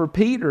offered for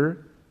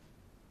Peter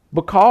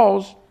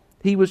because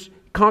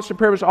constant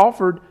prayer was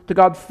offered to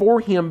God for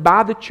him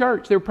by the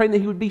church. They were praying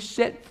that he would be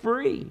set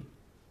free,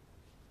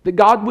 that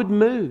God would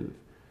move.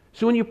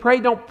 So when you pray,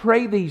 don't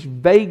pray these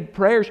vague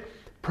prayers.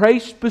 Pray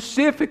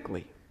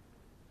specifically.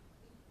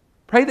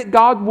 Pray that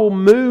God will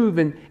move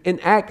and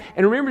act.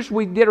 And remember, as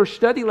we did our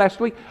study last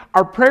week,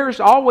 our prayer is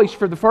always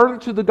for the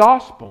furtherance of the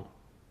gospel,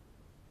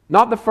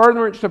 not the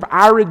furtherance of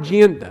our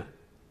agenda.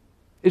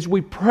 As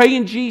we pray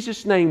in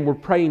Jesus' name, we're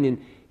praying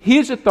in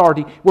His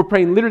authority. We're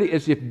praying literally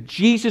as if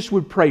Jesus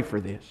would pray for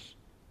this.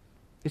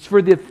 It's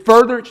for the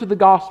furtherance of the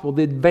gospel,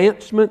 the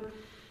advancement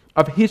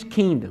of His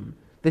kingdom,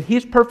 that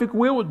His perfect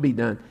will would be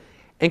done.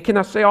 And can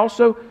I say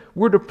also,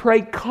 we're to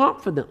pray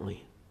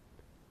confidently.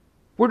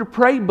 We're to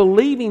pray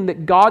believing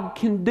that God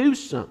can do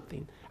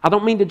something. I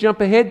don't mean to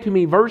jump ahead too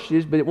many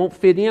verses, but it won't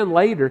fit in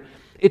later.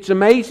 It's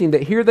amazing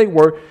that here they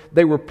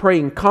were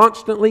praying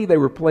constantly, they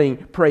were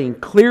praying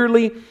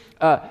clearly,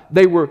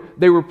 they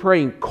were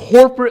praying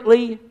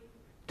corporately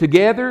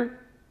together,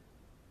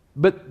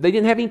 but they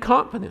didn't have any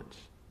confidence.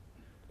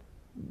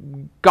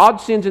 God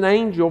sends an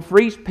angel,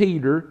 frees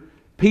Peter.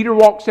 Peter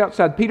walks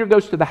outside. Peter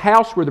goes to the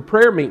house where the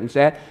prayer meeting's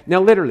at. Now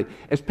literally,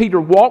 as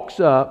Peter walks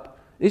up,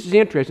 this is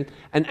interesting,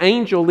 an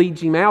angel leads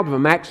him out of a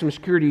maximum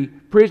security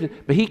prison,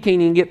 but he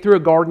can't even get through a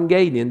garden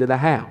gate into the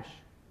house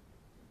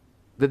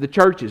that the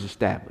church has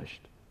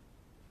established.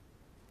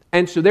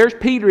 And so there's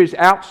Peter is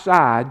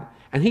outside,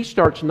 and he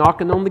starts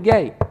knocking on the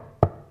gate.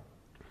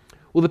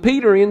 Well, the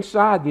Peter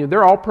inside,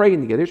 they're all praying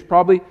together. It's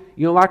probably,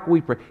 like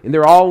we pray. And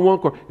they're all in one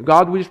chord.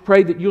 God, we just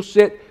pray that you'll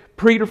set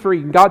Peter free.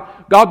 And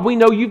God, we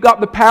know you've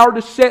got the power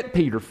to set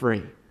Peter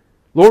free.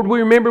 Lord, we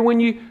remember when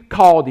you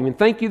called him, and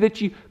thank you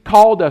that you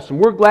called us, and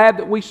we're glad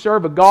that we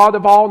serve a God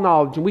of all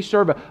knowledge, and we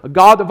serve a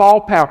God of all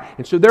power.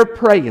 And so they're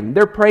praying,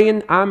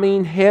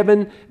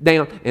 heaven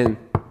down. And,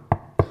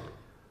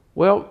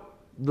 well,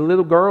 the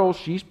little girl,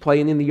 she's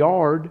playing in the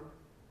yard,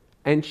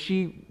 and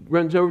she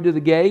runs over to the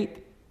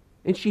gate,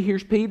 and she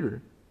hears Peter.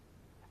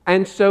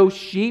 And so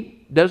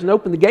she doesn't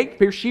open the gate to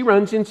Peter. She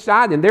runs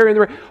inside, and they're in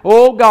there.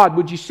 Oh, God,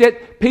 would you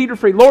set Peter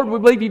free? Lord, we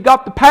believe you've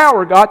got the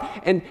power, God.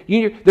 And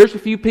there's a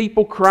few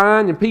people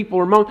crying, and people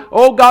are moaning.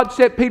 Oh, God,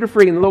 set Peter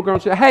free. And the little girl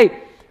said,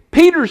 hey,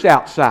 Peter's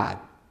outside.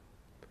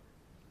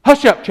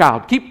 Hush up,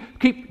 child.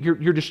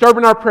 You're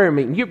disturbing our prayer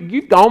meeting.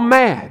 You've gone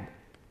mad.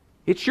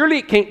 Surely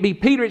it can't be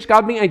Peter. It's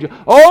got to be an angel.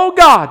 Oh,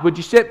 God, would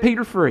you set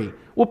Peter free?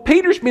 Well,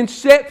 Peter's been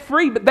set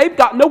free, but they've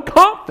got no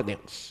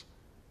confidence.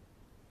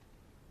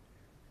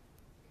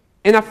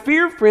 And I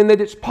fear, friend, that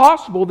it's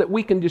possible that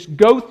we can just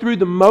go through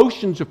the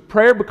motions of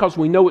prayer because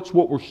we know it's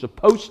what we're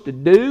supposed to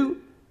do,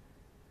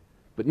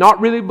 but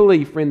not really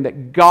believe, friend,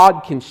 that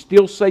God can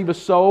still save a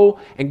soul,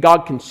 and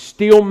God can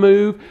still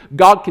move,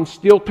 God can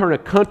still turn a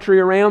country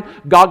around,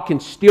 God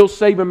can still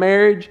save a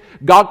marriage,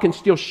 God can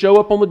still show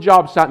up on the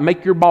job site and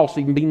make your boss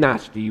even be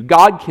nice to you.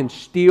 God can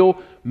still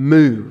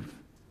move.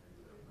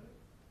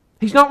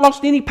 He's not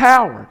lost any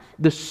power.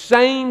 The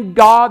same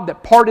God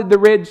that parted the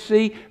Red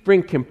Sea,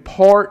 friend, can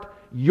part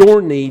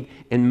your need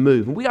and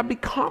move. And we got to be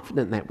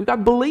confident in that. We got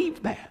to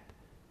believe that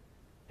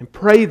and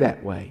pray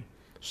that way.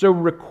 So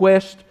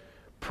request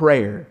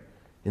prayer.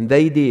 And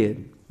they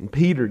did. And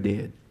Peter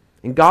did.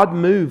 And God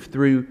moved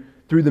through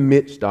the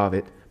midst of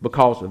it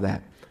because of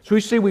that. So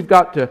we see we've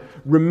got to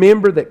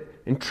remember that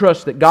and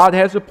trust that God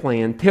has a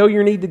plan. Tell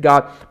your need to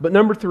God. But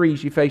number 3,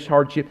 as you face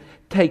hardship,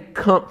 take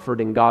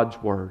comfort in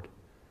God's Word.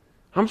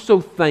 I'm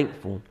so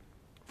thankful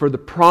for the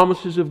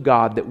promises of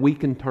God that we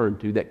can turn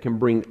to that can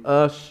bring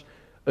us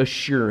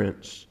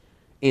assurance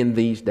in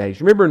these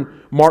days. Remember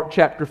in Mark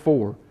chapter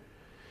 4,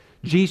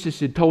 Jesus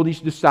had told His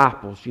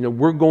disciples,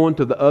 we're going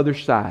to the other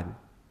side.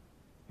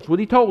 That's what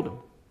He told them.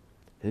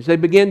 As they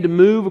began to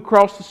move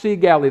across the Sea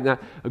of Galilee,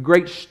 a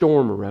great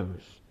storm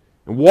arose.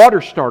 And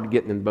water started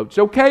getting in the boat. It's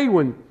okay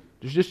when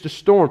there's just a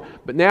storm,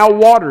 but now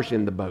water's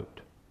in the boat.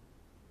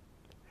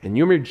 And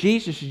you remember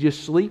Jesus is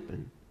just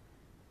sleeping.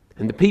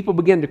 And the people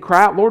began to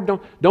cry out, Lord,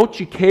 don't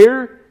you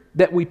care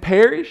that we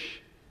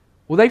perish?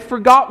 Well, they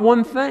forgot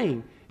one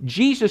thing.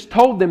 Jesus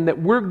told them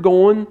that we're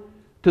going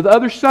to the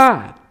other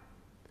side.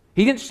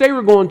 He didn't say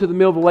we're going to the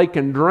middle of the lake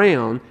and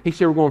drown. He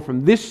said we're going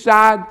from this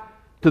side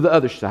to the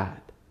other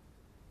side.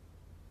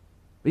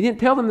 He didn't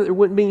tell them that there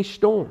wouldn't be any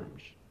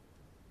storms.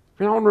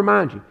 Friend, I want to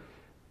remind you,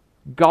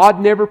 God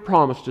never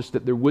promised us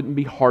that there wouldn't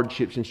be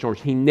hardships and storms.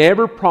 He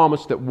never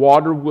promised that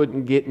water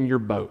wouldn't get in your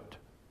boat.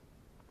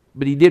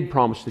 But He did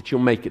promise that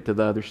you'll make it to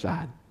the other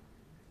side.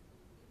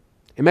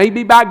 It may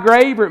be by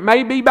grave or it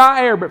may be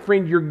by air, but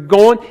friend, you're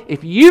going,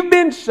 if you've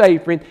been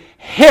saved, friend,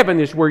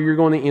 heaven is where you're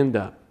going to end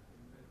up.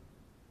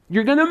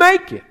 You're going to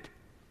make it.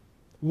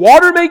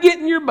 Water may get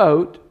in your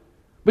boat,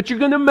 but you're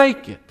going to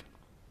make it.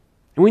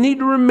 And we need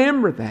to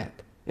remember that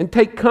and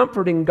take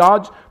comfort in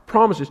God's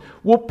promises.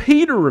 Well,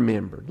 Peter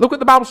remembered. Look what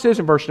the Bible says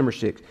in verse number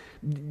 6.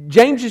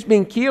 James is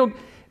being killed.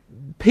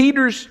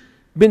 Peter's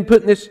been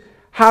put in this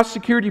high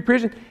security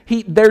prison.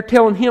 They're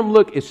telling him,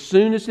 look, as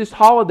soon as this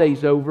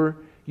holiday's over,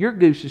 your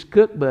goose is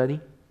cooked, buddy.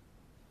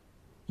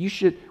 You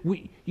should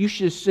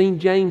have seen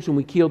James when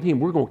we killed him.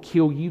 We're going to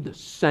kill you the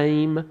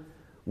same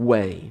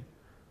way.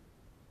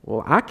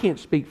 Well, I can't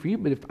speak for you,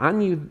 but if I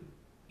knew,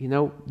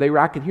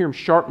 I could hear him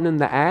sharpening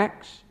the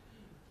axe,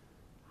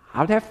 I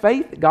would have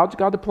faith that God's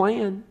got a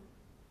plan.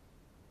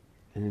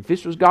 And if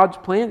this was God's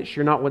plan, it's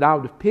sure not what I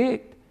would have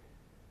picked.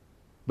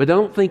 But I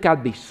don't think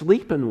I'd be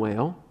sleeping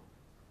well.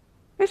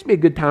 This would be a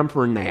good time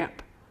for a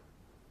nap.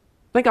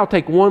 I think I'll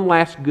take one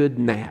last good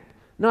nap.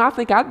 No, I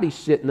think I'd be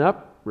sitting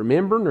up,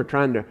 remembering or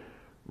trying to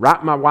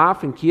write my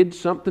wife and kids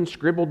something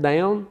scribbled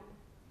down.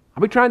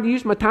 I'll be trying to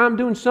use my time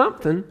doing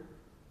something.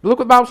 But look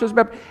what the Bible says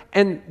about,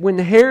 and when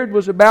Herod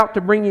was about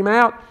to bring him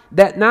out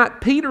that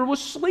night, Peter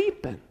was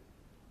sleeping.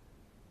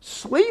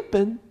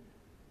 Sleeping?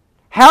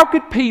 How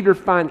could Peter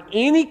find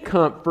any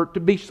comfort to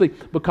be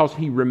asleep? Because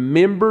he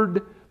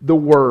remembered the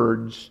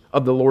words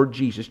of the Lord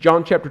Jesus.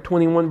 John chapter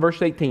 21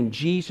 verse 18.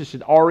 Jesus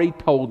had already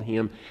told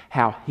him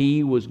how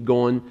he was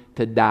going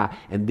to die.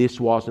 And this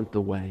wasn't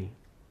the way.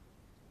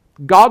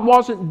 God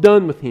wasn't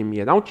done with him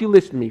yet. Don't you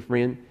listen to me,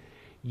 friend.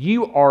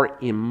 You are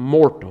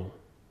immortal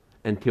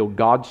until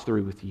God's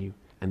through with you.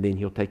 And then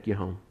He'll take you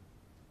home.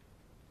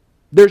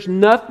 There's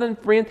nothing,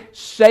 friend.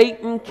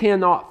 Satan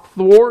cannot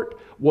thwart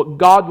what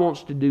God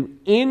wants to do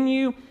in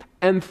you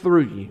and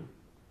through you.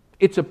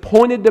 It's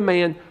appointed to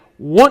man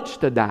once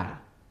to die,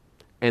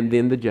 and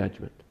then the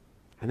judgment.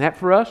 And that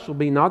for us will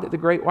be not at the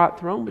great white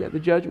throne, but at the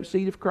judgment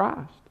seat of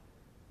Christ.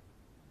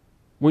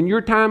 When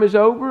your time is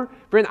over,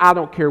 friend, I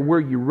don't care where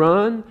you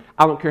run.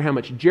 I don't care how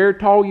much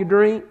Geritol you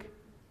drink.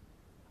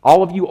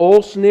 All of you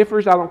oil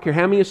sniffers, I don't care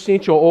how many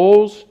essential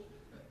oils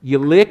you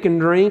lick and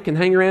drink and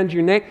hang around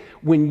your neck.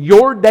 When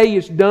your day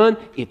is done,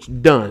 it's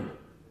done.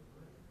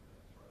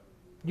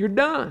 You're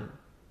done.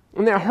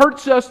 And that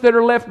hurts us that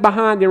are left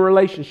behind in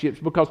relationships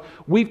because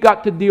we've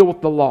got to deal with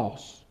the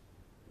loss.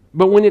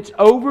 But when it's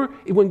over,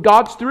 when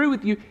God's through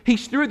with you,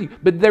 He's through with you.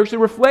 But there's a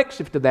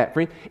reflexive to that,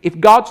 friend. If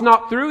God's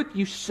not through with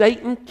you,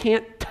 Satan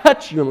can't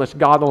touch you unless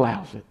God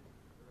allows it.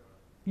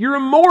 You're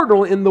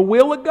immortal in the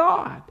will of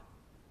God.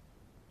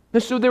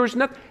 And so there was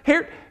nothing.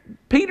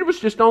 Peter was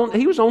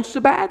he was on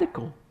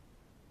sabbatical.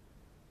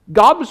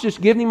 God was just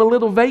giving him a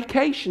little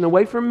vacation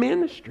away from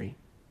ministry.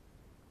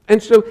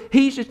 And so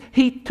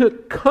he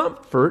took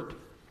comfort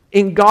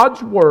in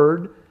God's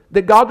Word,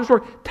 that God was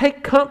working.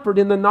 Take comfort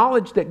in the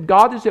knowledge that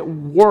God is at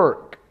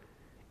work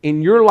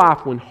in your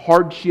life when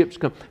hardships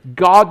come.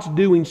 God's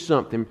doing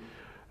something.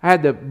 I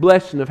had the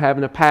blessing of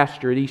having a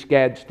pastor at East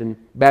Gadsden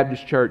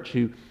Baptist Church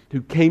who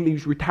came, he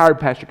was a retired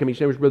pastor, came, his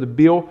name was Brother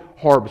Bill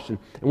Harbison.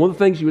 And one of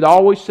the things he would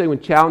always say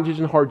when challenges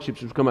and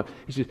hardships would come up,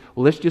 he says,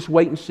 well, let's just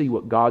wait and see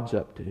what God's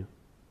up to. And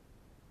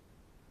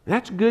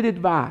that's good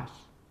advice.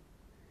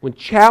 When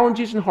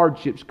challenges and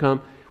hardships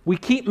come, we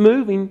keep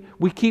moving,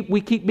 we keep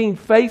being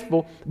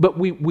faithful, but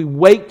we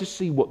wait to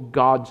see what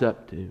God's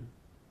up to.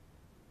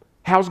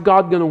 How's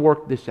God going to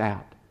work this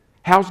out?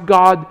 How's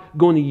God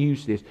going to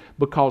use this?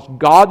 Because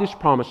God has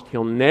promised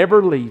He'll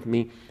never leave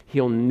me.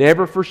 He'll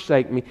never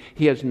forsake me.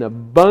 He has an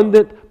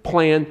abundant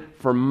plan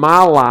for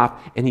my life,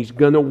 and He's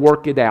going to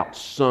work it out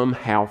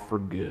somehow for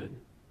good.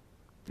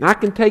 And I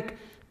can take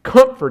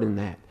comfort in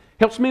that.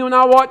 Helps me when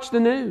I watch the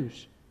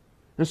news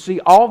and see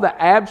all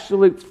the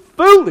absolute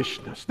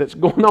foolishness that's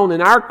going on in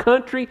our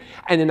country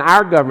and in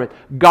our government.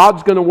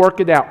 God's going to work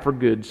it out for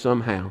good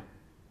somehow.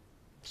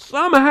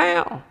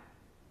 Somehow.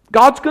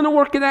 God's going to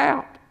work it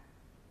out.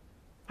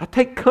 I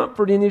take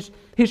comfort in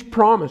His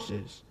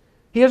promises.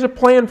 He has a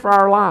plan for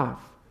our life.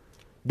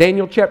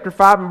 Daniel chapter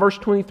 5 and verse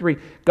 23,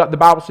 the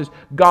Bible says,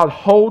 God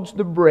holds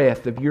the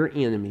breath of your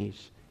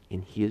enemies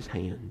in His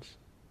hands.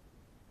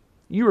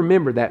 You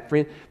remember that,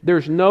 friend.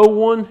 There's no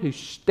one who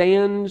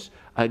stands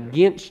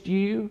against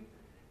you,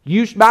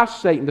 used by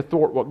Satan to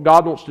thwart what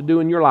God wants to do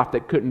in your life,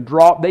 they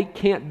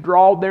can't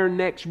draw their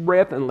next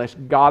breath unless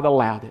God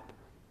allowed it.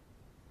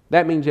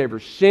 That means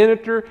every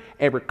senator,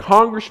 every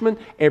congressman,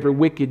 every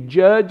wicked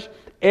judge,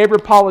 every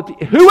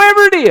politician,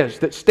 whoever it is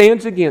that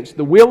stands against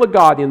the will of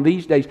God in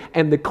these days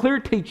and the clear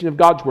teaching of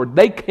God's Word,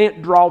 they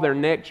can't draw their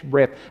next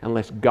breath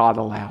unless God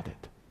allowed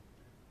it.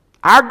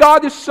 Our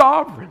God is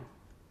sovereign.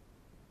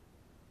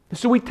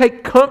 So we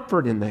take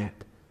comfort in that.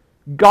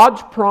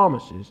 God's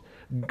promises.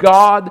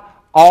 God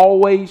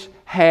always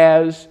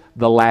has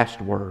the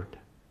last word.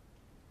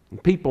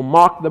 And people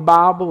mock the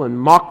Bible and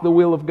mock the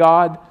will of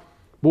God.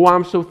 Boy,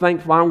 I'm so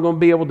thankful I'm going to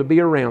be able to be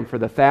around for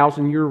the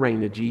 1,000-year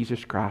reign of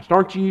Jesus Christ.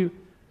 Aren't you?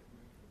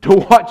 To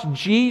watch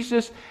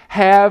Jesus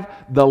have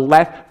the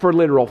last, for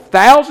literal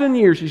 1,000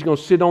 years, He's going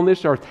to sit on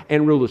this earth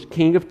and rule as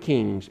King of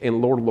Kings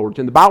and Lord of Lords.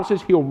 And the Bible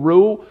says He'll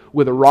rule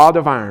with a rod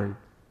of iron.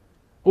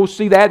 We'll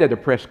see that at a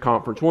press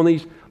conference. One of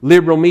these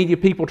liberal media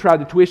people tried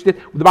to twist it.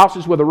 The Bible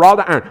says with a rod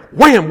of iron,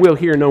 wham, we'll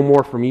hear no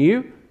more from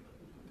you.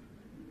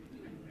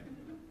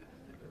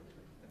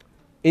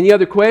 Any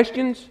other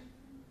questions?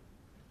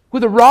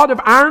 With a rod of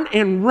iron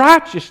and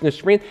righteousness,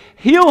 friend,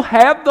 He'll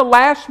have the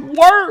last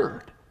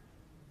word.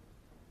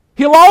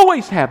 He'll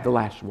always have the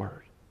last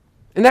word.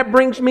 And that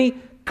brings me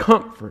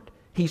comfort.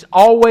 He's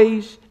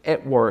always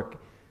at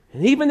work.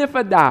 And even if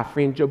I die,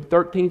 friend, Job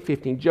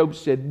 13:15, Job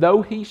said,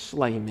 though He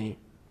slay me.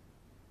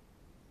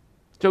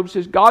 Job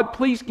says, God,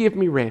 please give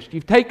me rest.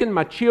 You've taken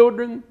my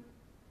children.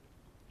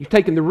 You've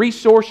taken the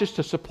resources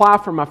to supply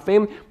for my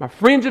family. My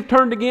friends have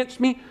turned against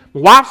me.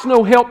 My wife's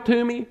no help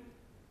to me.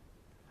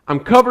 I'm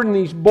covered in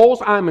these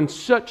boils. I'm in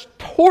such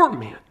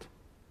torment.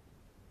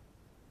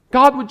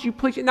 God, would you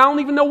please? And I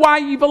don't even know why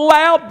You've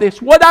allowed this.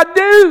 What'd I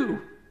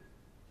do?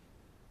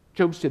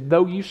 Job said,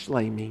 though You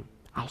slay me,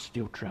 I'll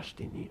still trust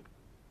in You.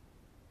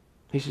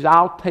 He says,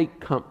 I'll take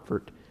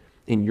comfort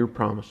in Your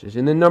promises.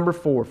 And then number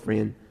 4,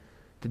 friend,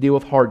 to deal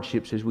with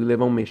hardships as we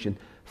live on mission,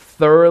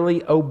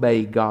 thoroughly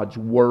obey God's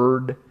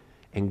Word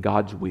and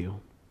God's will.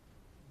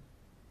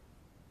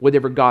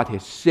 Whatever God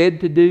has said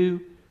to do,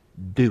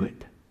 do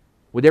it.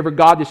 Whatever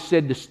God has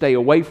said to stay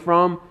away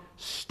from,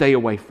 stay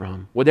away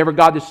from. Whatever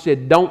God has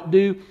said don't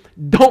do,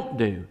 don't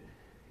do.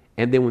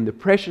 And then when the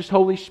precious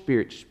Holy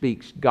Spirit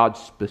speaks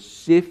God's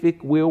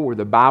specific will where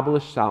the Bible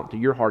is silent to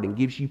your heart and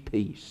gives you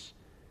peace,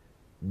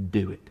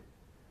 do it.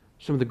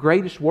 Some of the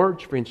greatest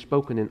words, friends,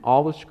 spoken in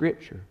all of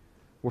Scripture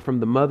were from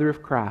the mother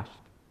of Christ.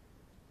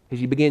 As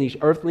He began His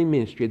earthly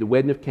ministry at the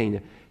wedding of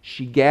Cana,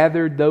 she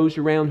gathered those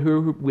around her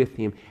with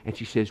Him, and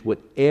she says,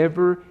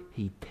 whatever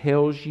He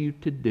tells you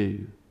to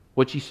do,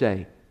 what'd she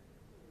say?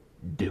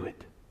 Do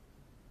it.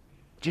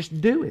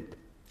 Just do it.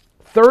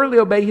 Thoroughly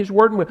obey His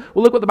word and will.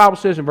 Well, look what the Bible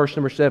says in verse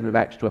number 7 of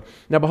Acts 12.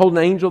 Now behold,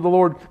 an angel of the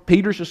Lord,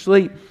 Peter's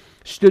asleep,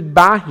 stood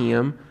by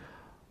him,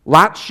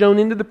 light shone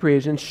into the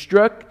prison,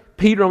 struck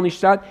Peter on his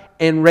side,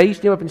 and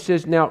raised him up and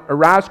says, now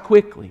arise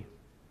quickly.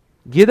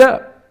 Get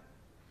up.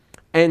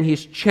 And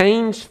his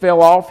chains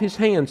fell off his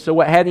hands. So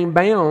what had him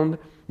bound,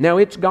 now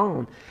it's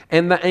gone.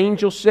 And the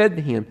angel said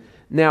to him,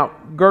 now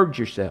gird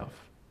yourself.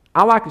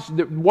 I like this.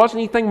 There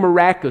wasn't anything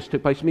miraculous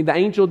took place. I mean, the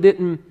angel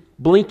didn't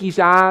blink his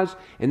eyes,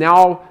 and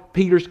now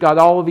Peter's got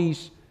all of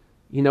these,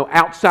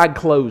 outside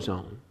clothes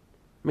on.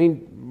 I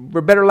mean,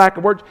 for better lack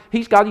of words,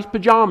 he's got his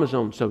pajamas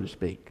on, so to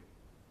speak.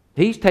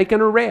 He's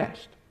taken a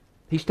rest.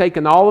 He's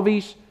taken all of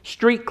his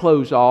street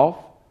clothes off,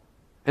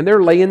 and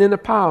they're laying in a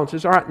pile and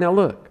says, all right, now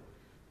look,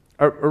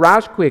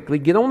 arise quickly,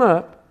 get on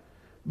up,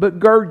 but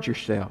gird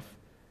yourself.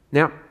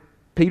 Now,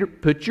 Peter,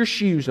 put your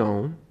shoes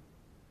on.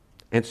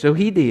 And so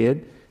he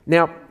did.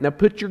 Now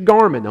put your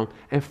garment on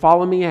and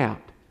follow me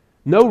out.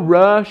 No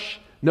rush,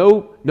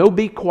 no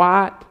be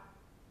quiet. I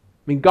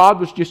mean, God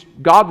was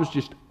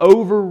just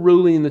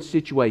overruling the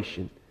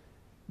situation.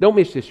 Don't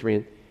miss this,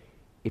 friend.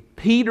 If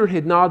Peter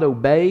had not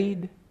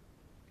obeyed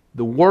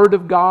the Word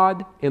of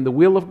God and the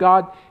will of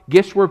God,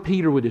 guess where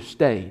Peter would have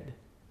stayed?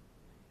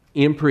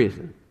 In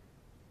prison.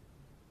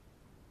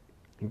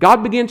 And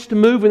God begins to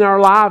move in our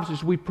lives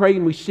as we pray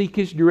and we seek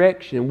His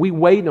direction and we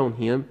wait on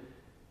Him.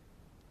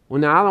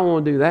 Well, now I don't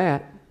want to do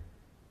that.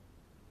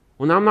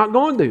 Well, now I'm not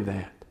going to do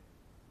that.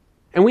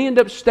 And we end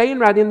up staying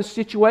right in the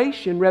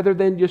situation rather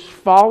than just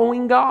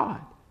following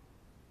God.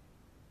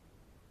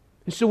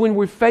 And so when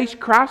we face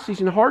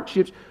crises and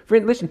hardships,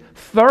 friend, listen,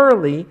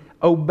 thoroughly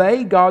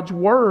obey God's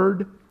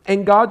word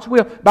and God's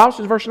will. The Bible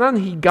says, verse 9,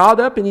 He got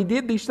up and He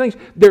did these things.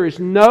 There is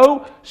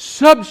no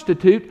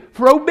substitute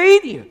for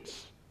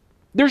obedience.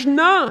 There's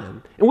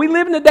none. And we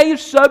live in a day of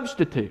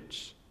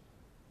substitutes.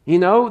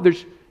 Real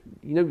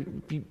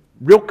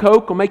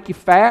Coke will make you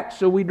fat,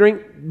 so we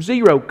drink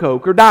Zero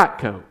Coke or Diet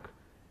Coke.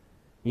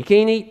 You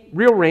can't eat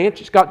real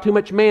ranch. It's got too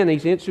much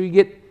mayonnaise in it, so you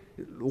get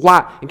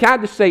light. And can I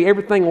just say,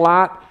 everything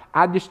light,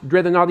 I'd just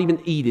rather not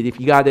even eat it if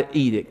you got to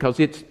eat it, because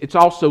it's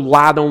also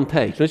light on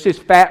taste. When it says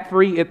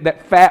fat-free,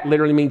 that fat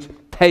literally means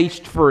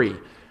taste-free.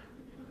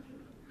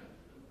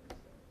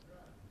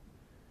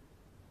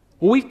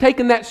 Well, we've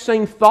taken that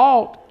same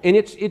thought, and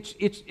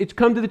it's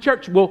come to the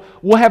church.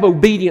 We'll have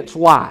obedience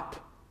light.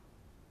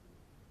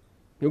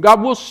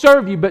 God will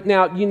serve you, but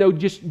now,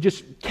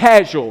 just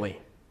casually.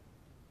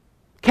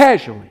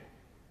 Casually.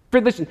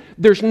 Friend, listen,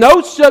 there's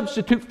no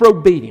substitute for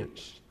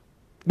obedience.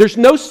 There's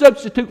no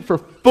substitute for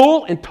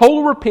full and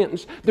total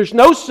repentance. There's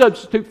no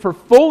substitute for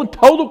full and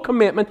total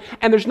commitment.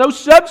 And there's no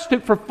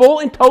substitute for full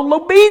and total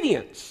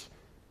obedience.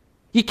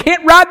 You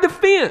can't ride the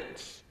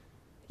fence.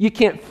 You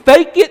can't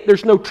fake it.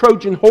 There's no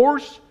Trojan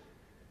horse.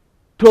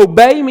 To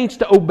obey means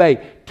to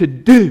obey. To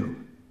do.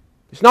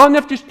 It's not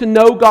enough just to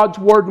know God's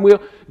word and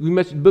will.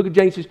 The book of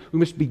James says we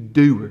must be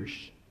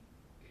doers.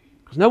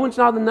 Because no one's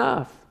not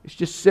enough. It's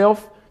just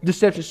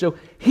self-deception. So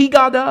he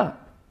got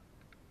up.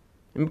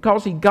 And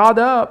because he got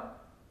up,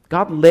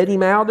 God led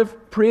him out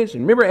of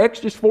prison. Remember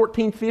Exodus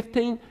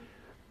 14:15?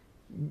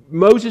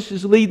 Moses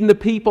is leading the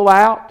people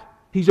out.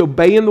 He's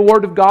obeying the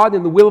word of God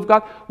and the will of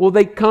God. Well,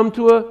 they come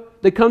to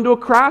a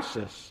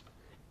crisis.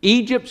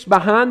 Egypt's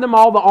behind them,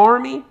 all the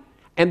army,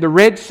 and the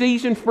Red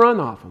Sea's in front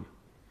of them.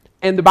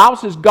 And the Bible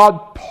says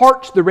God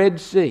parts the Red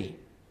Sea.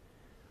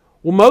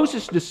 Well,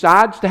 Moses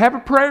decides to have a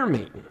prayer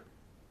meeting.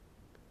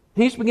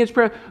 He just begins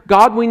prayer.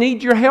 God, we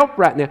need your help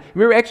right now.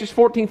 Remember Exodus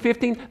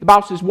 14:15? The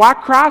Bible says, why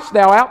criest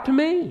thou out to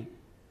me?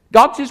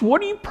 God says,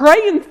 what are you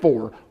praying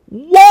for?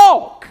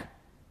 Walk!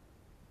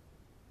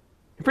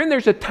 Friend,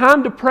 there's a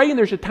time to pray and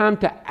there's a time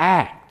to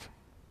act.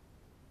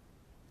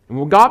 And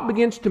when God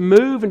begins to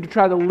move and to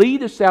try to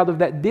lead us out of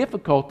that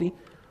difficulty,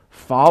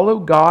 follow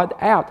God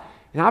out.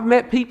 And I've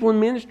met people in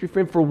ministry,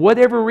 friend, for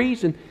whatever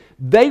reason,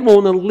 they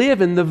want to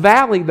live in the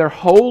valley their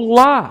whole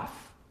life.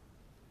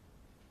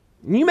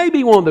 And you may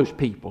be one of those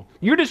people.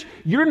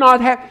 You're not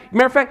happy.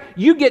 Matter of fact,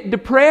 you get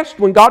depressed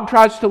when God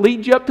tries to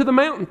lead you up to the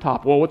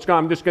mountaintop. Well,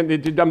 I'm just going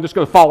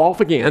to fall off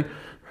again.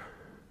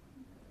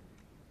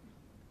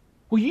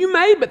 Well, you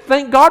may, but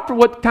thank God for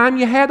what time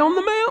you had on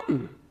the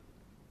mountain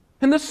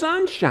and the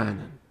sun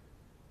shining.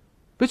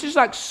 But it's just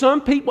like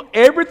some people,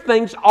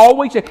 everything's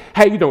always, hey,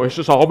 it's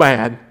just all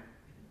bad.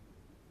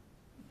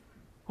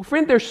 Well,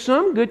 friend, there's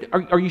some good.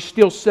 Are you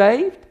still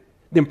saved?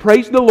 Then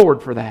praise the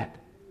Lord for that.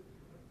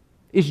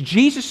 Is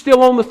Jesus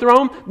still on the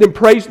throne? Then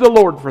praise the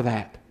Lord for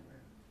that.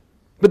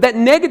 But that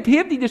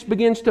negativity just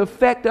begins to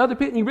affect other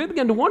people. And you really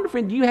begin to wonder,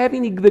 friend, do you have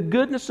any of the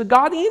goodness of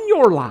God in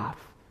your life?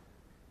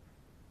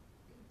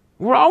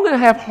 We're all going to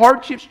have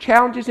hardships,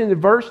 challenges, and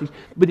adversities.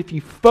 But if you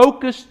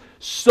focus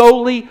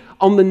solely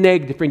on the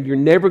negative, friend, you're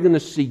never going to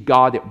see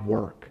God at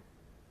work.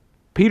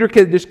 Peter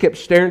just kept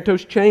staring at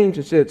those chains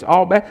and said, it's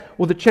all bad.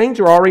 Well, the chains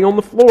are already on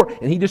the floor.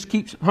 And he just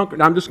keeps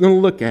hunkering. I'm just going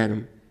to look at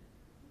them.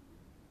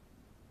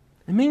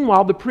 And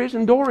meanwhile, the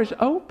prison door is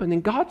open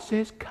and God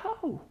says,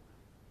 go.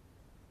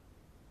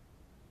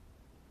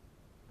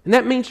 And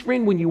that means,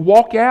 friend, when you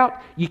walk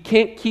out, you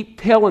can't keep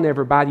telling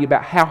everybody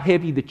about how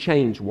heavy the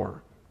chains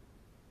were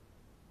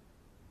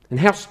and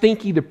how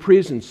stinky the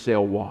prison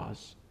cell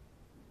was.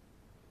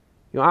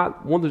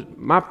 One of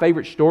my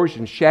favorite stories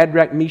is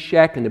Shadrach,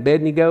 Meshach, and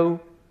Abednego.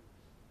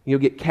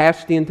 Get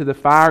cast into the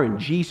fire and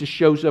Jesus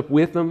shows up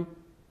with them.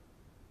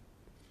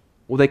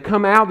 Well, they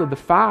come out of the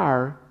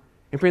fire,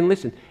 and friend,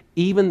 listen,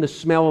 even the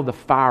smell of the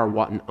fire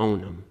wasn't on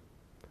them.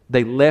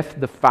 They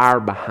left the fire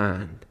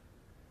behind.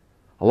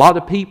 A lot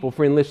of people,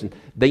 friend, listen,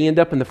 they end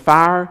up in the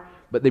fire,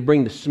 but they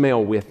bring the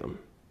smell with them.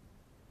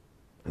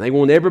 And they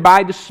want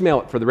everybody to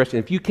smell it for the rest of it.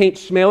 If you can't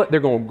smell it, they're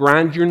going to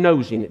grind your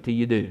nose in it till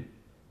you do.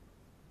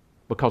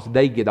 Because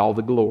they get all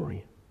the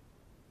glory.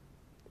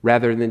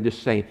 Rather than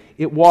just saying,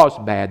 it was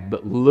bad,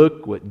 but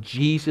look what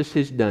Jesus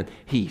has done.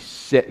 He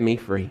set me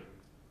free.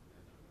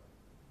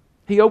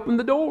 He opened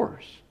the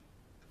doors.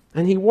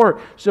 And He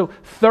worked. So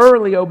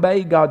thoroughly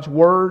obey God's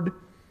word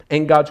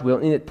and God's will.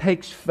 And it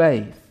takes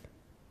faith.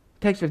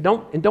 It takes faith.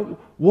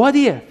 What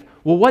if?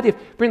 Well, what if?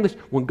 Friend, listen,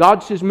 when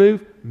God says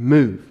move,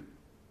 move.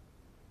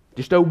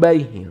 Just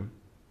obey Him.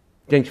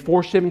 James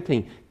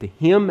 4:17. To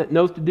him that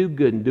knoweth to do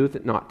good and doeth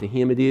it not, to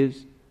him it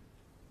is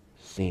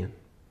sin.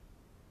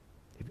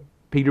 If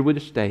Peter would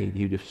have stayed,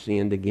 he would have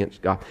sinned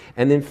against God.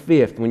 And then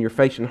fifth, when you're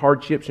facing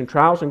hardships and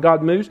trials and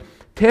God moves,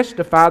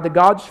 testify to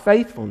God's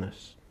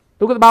faithfulness.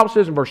 Look what the Bible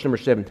says in verse number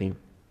 17.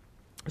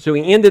 So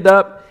he ended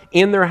up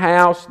in their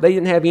house. They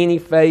didn't have any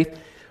faith,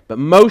 but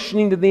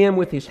motioning to them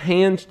with his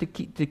hands to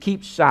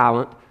keep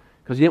silent,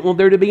 because he didn't want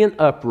there to be an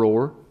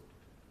uproar.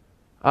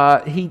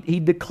 he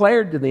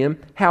declared to them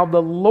how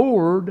the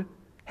Lord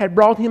had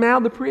brought him out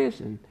of the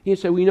prison. He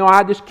said, well,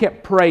 I just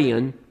kept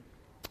praying,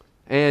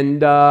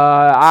 and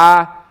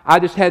I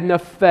just had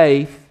enough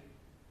faith,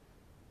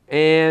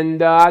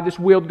 and I just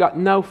willed God.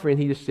 No, friend,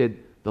 he just said,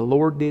 the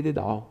Lord did it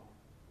all.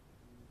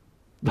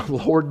 The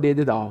Lord did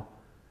it all.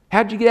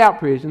 How'd you get out of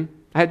prison?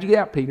 How'd you get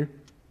out, Peter?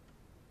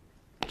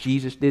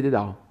 Jesus did it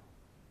all.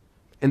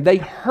 And they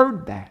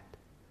heard that.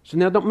 So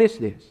now don't miss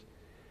this.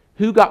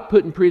 Who got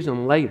put in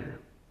prison later?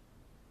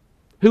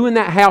 Who in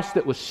that house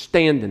that was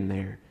standing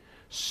there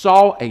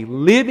saw a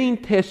living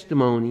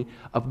testimony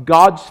of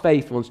God's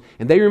faithfulness,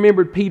 and they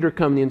remembered Peter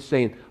coming in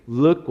saying,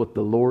 look what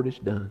the Lord has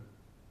done.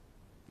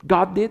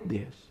 God did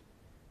this.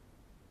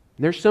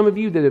 And there's some of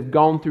you that have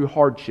gone through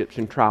hardships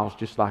and trials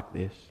just like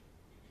this.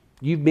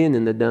 You've been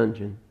in the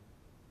dungeon.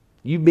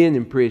 You've been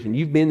in prison.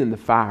 You've been in the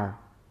fire.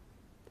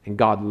 And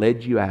God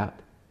led you out.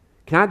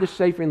 Can I just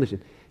say, friend,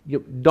 listen,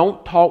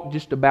 don't talk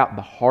just about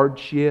the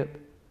hardship,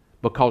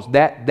 because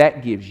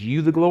that gives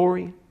you the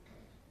glory.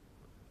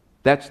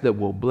 That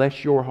will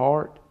bless your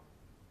heart.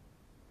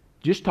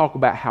 Just talk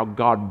about how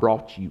God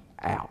brought you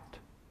out.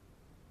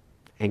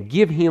 And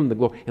give Him the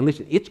glory. And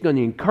listen, it's going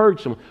to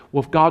encourage someone.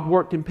 Well, if God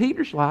worked in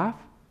Peter's life,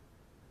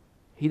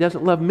 He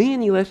doesn't love me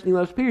any less than He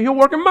loves Peter. He'll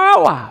work in my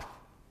life.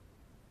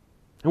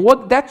 And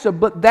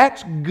but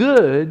that's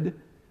good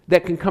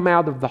that can come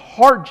out of the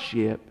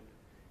hardship,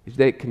 is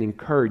that it can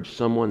encourage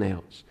someone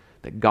else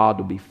that God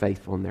will be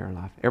faithful in their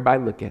life.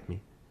 Everybody look at me.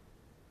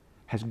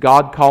 Has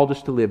God called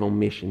us to live on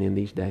mission in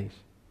these days?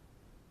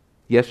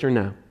 Yes or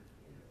no?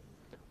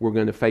 We're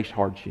going to face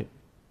hardship.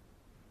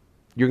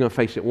 You're going to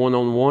face it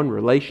one-on-one,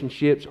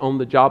 relationships, on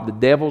the job. The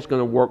devil's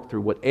going to work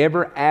through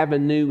whatever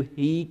avenue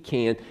he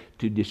can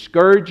to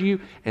discourage you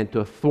and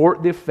to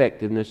thwart the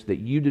effectiveness that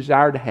you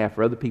desire to have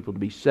for other people to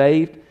be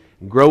saved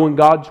and grow in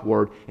God's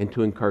Word and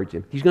to encourage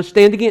them. He's going to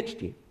stand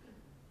against you.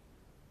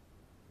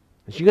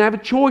 So you're going to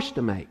have a choice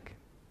to make.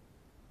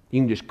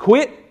 You can just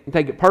quit and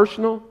take it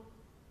personal,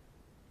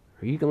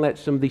 or you can let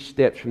some of these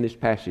steps from this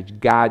passage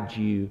guide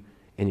you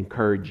and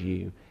encourage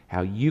you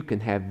how you can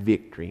have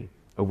victory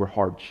over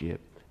hardship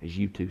as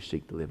you too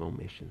seek to live on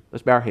mission.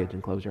 Let's bow our heads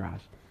and close our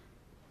eyes.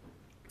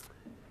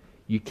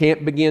 You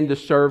can't begin to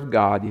serve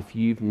God if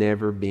you've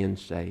never been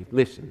saved.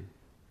 Listen,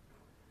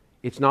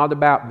 it's not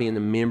about being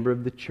a member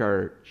of the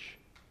church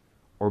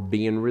or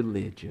being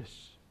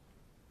religious.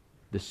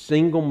 The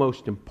single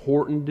most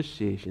important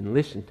decision,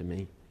 listen to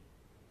me,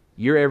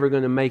 you're ever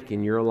going to make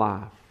in your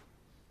life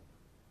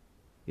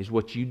is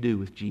what you do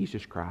with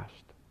Jesus Christ.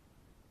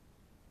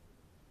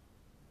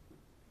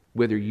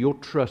 Whether you'll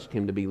trust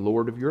Him to be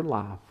Lord of your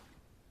life,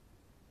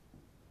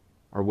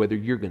 or whether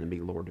you're going to be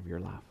Lord of your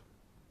life.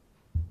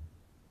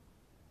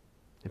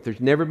 If there's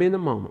never been a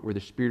moment where the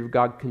Spirit of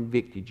God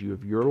convicted you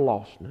of your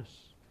lostness,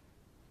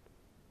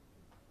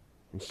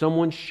 and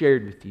someone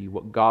shared with you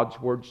what God's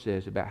Word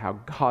says about how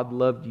God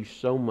loved you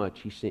so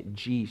much, He sent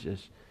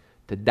Jesus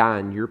to die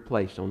in your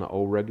place on the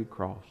old rugged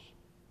cross,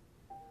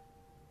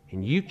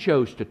 and you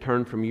chose to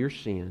turn from your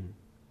sin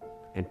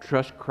and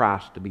trust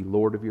Christ to be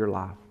Lord of your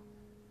life,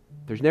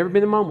 if there's never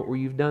been a moment where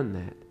you've done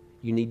that,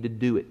 you need to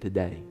do it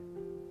today.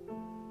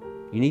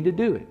 You need to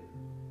do it.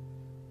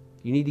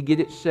 You need to get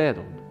it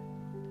settled.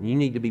 You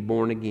need to be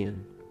born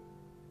again.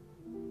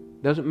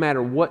 Doesn't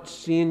matter what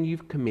sin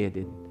you've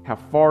committed, how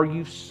far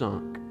you've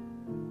sunk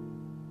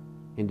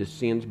into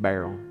sin's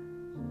barrel.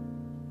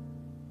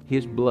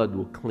 His blood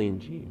will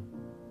cleanse you.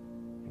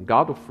 And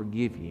God will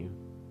forgive you.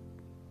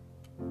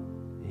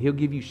 And He'll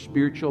give you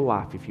spiritual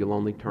life if you'll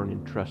only turn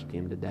and trust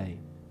Him today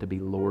to be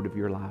Lord of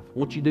your life.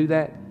 Won't you do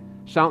that?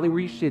 Silently where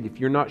you sit, if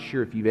you're not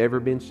sure if you've ever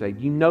been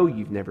saved, you know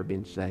you've never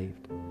been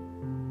saved.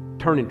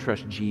 Turn and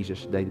trust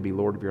Jesus today to be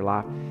Lord of your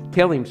life.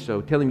 Tell Him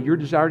so. Tell Him your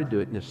desire to do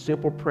it in a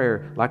simple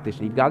prayer like this.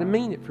 And you've got to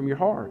mean it from your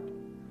heart.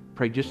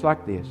 Pray just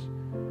like this.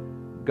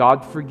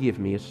 God, forgive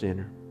me, a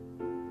sinner.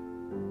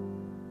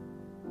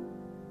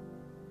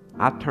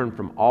 I turn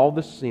from all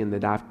the sin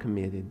that I've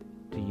committed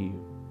to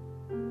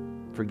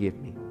You. Forgive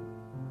me.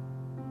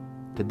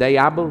 Today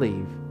I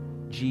believe,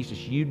 Jesus,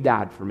 You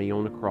died for me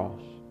on the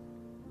cross.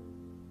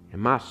 And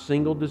my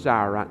single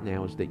desire right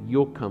now is that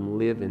You'll come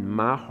live in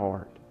my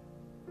heart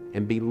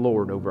and be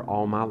Lord over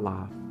all my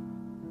life.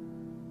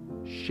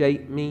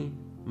 Shape me,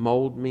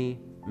 mold me,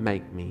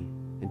 make me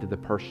into the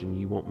person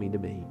You want me to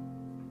be.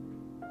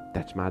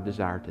 That's my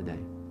desire today.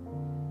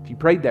 If you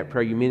prayed that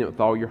prayer, you mean it with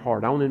all your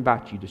heart. I want to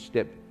invite you to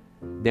step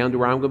down to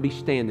where I'm going to be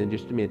standing in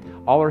just a minute.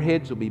 All our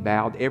heads will be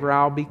bowed. Every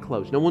eye will be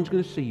closed. No one's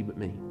going to see you but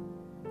me.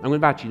 I'm going to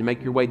invite you to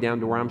make your way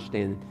down to where I'm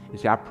standing and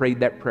say, I prayed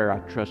that prayer. I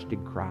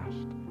trusted Christ.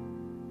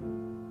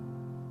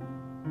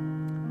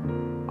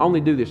 I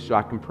only do this so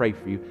I can pray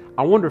for you.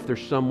 I wonder if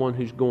there's someone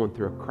who's going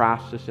through a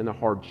crisis and a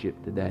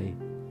hardship today.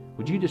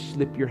 Would you just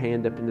slip your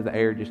hand up into the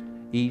air just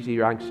easy,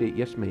 or I can see it?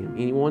 Yes, ma'am.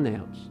 Anyone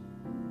else?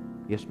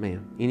 Yes,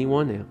 ma'am.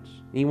 Anyone else?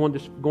 Anyone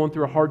just going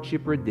through a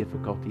hardship or a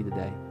difficulty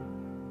today?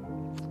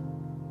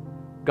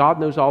 God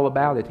knows all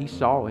about it. He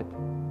saw it.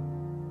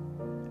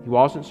 He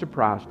wasn't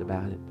surprised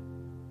about it.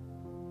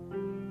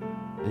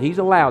 And He's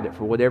allowed it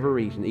for whatever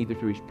reason, either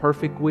through His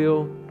perfect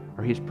will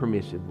or His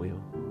permissive will.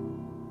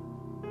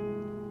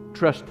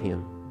 Trust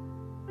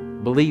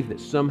Him. Believe that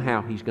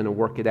somehow He's going to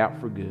work it out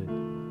for good.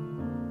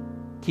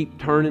 Keep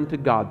turning to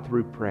God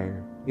through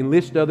prayer.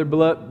 Enlist other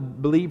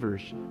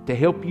believers to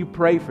help you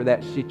pray for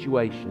that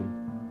situation.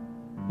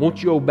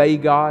 Won't you obey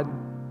God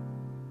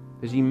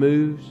as He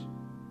moves?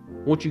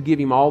 Won't you give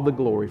Him all the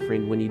glory,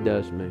 friend, when He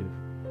does move?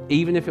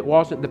 Even if it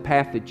wasn't the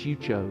path that you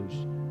chose,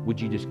 would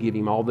you just give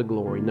Him all the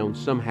glory, knowing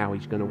somehow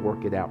He's going to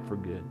work it out for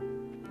good?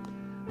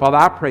 Father,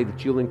 I pray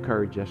that You'll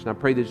encourage us, and I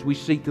pray that as we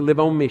seek to live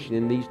on mission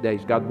in these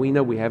days, God, we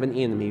know we have an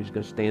enemy who's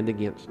going to stand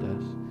against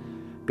us.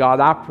 God,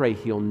 I pray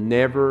He'll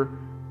never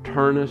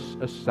turn us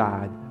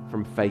aside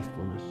from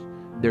faithfulness.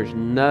 There's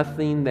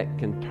nothing that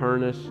can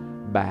turn us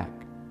back.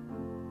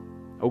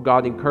 Oh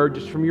God, encourage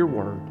us from Your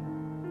Word.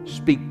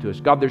 Speak to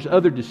us. God, there's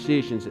other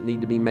decisions that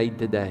need to be made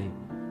today.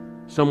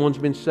 Someone's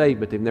been saved,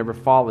 but they've never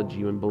followed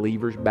You in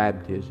believer's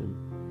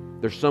baptism.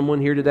 There's someone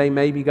here today,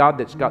 maybe, God,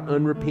 that's got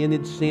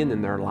unrepented sin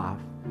in their life.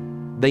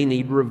 They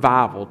need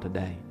revival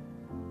today.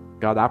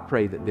 God, I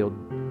pray that they'll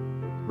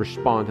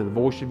respond to the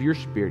voice of Your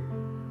Spirit.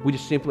 We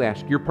just simply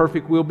ask Your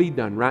perfect will be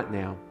done right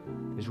now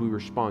as we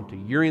respond to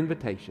Your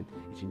invitation.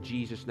 It's in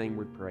Jesus' name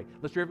we pray.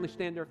 Let's reverently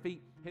stand to our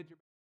feet. Heads are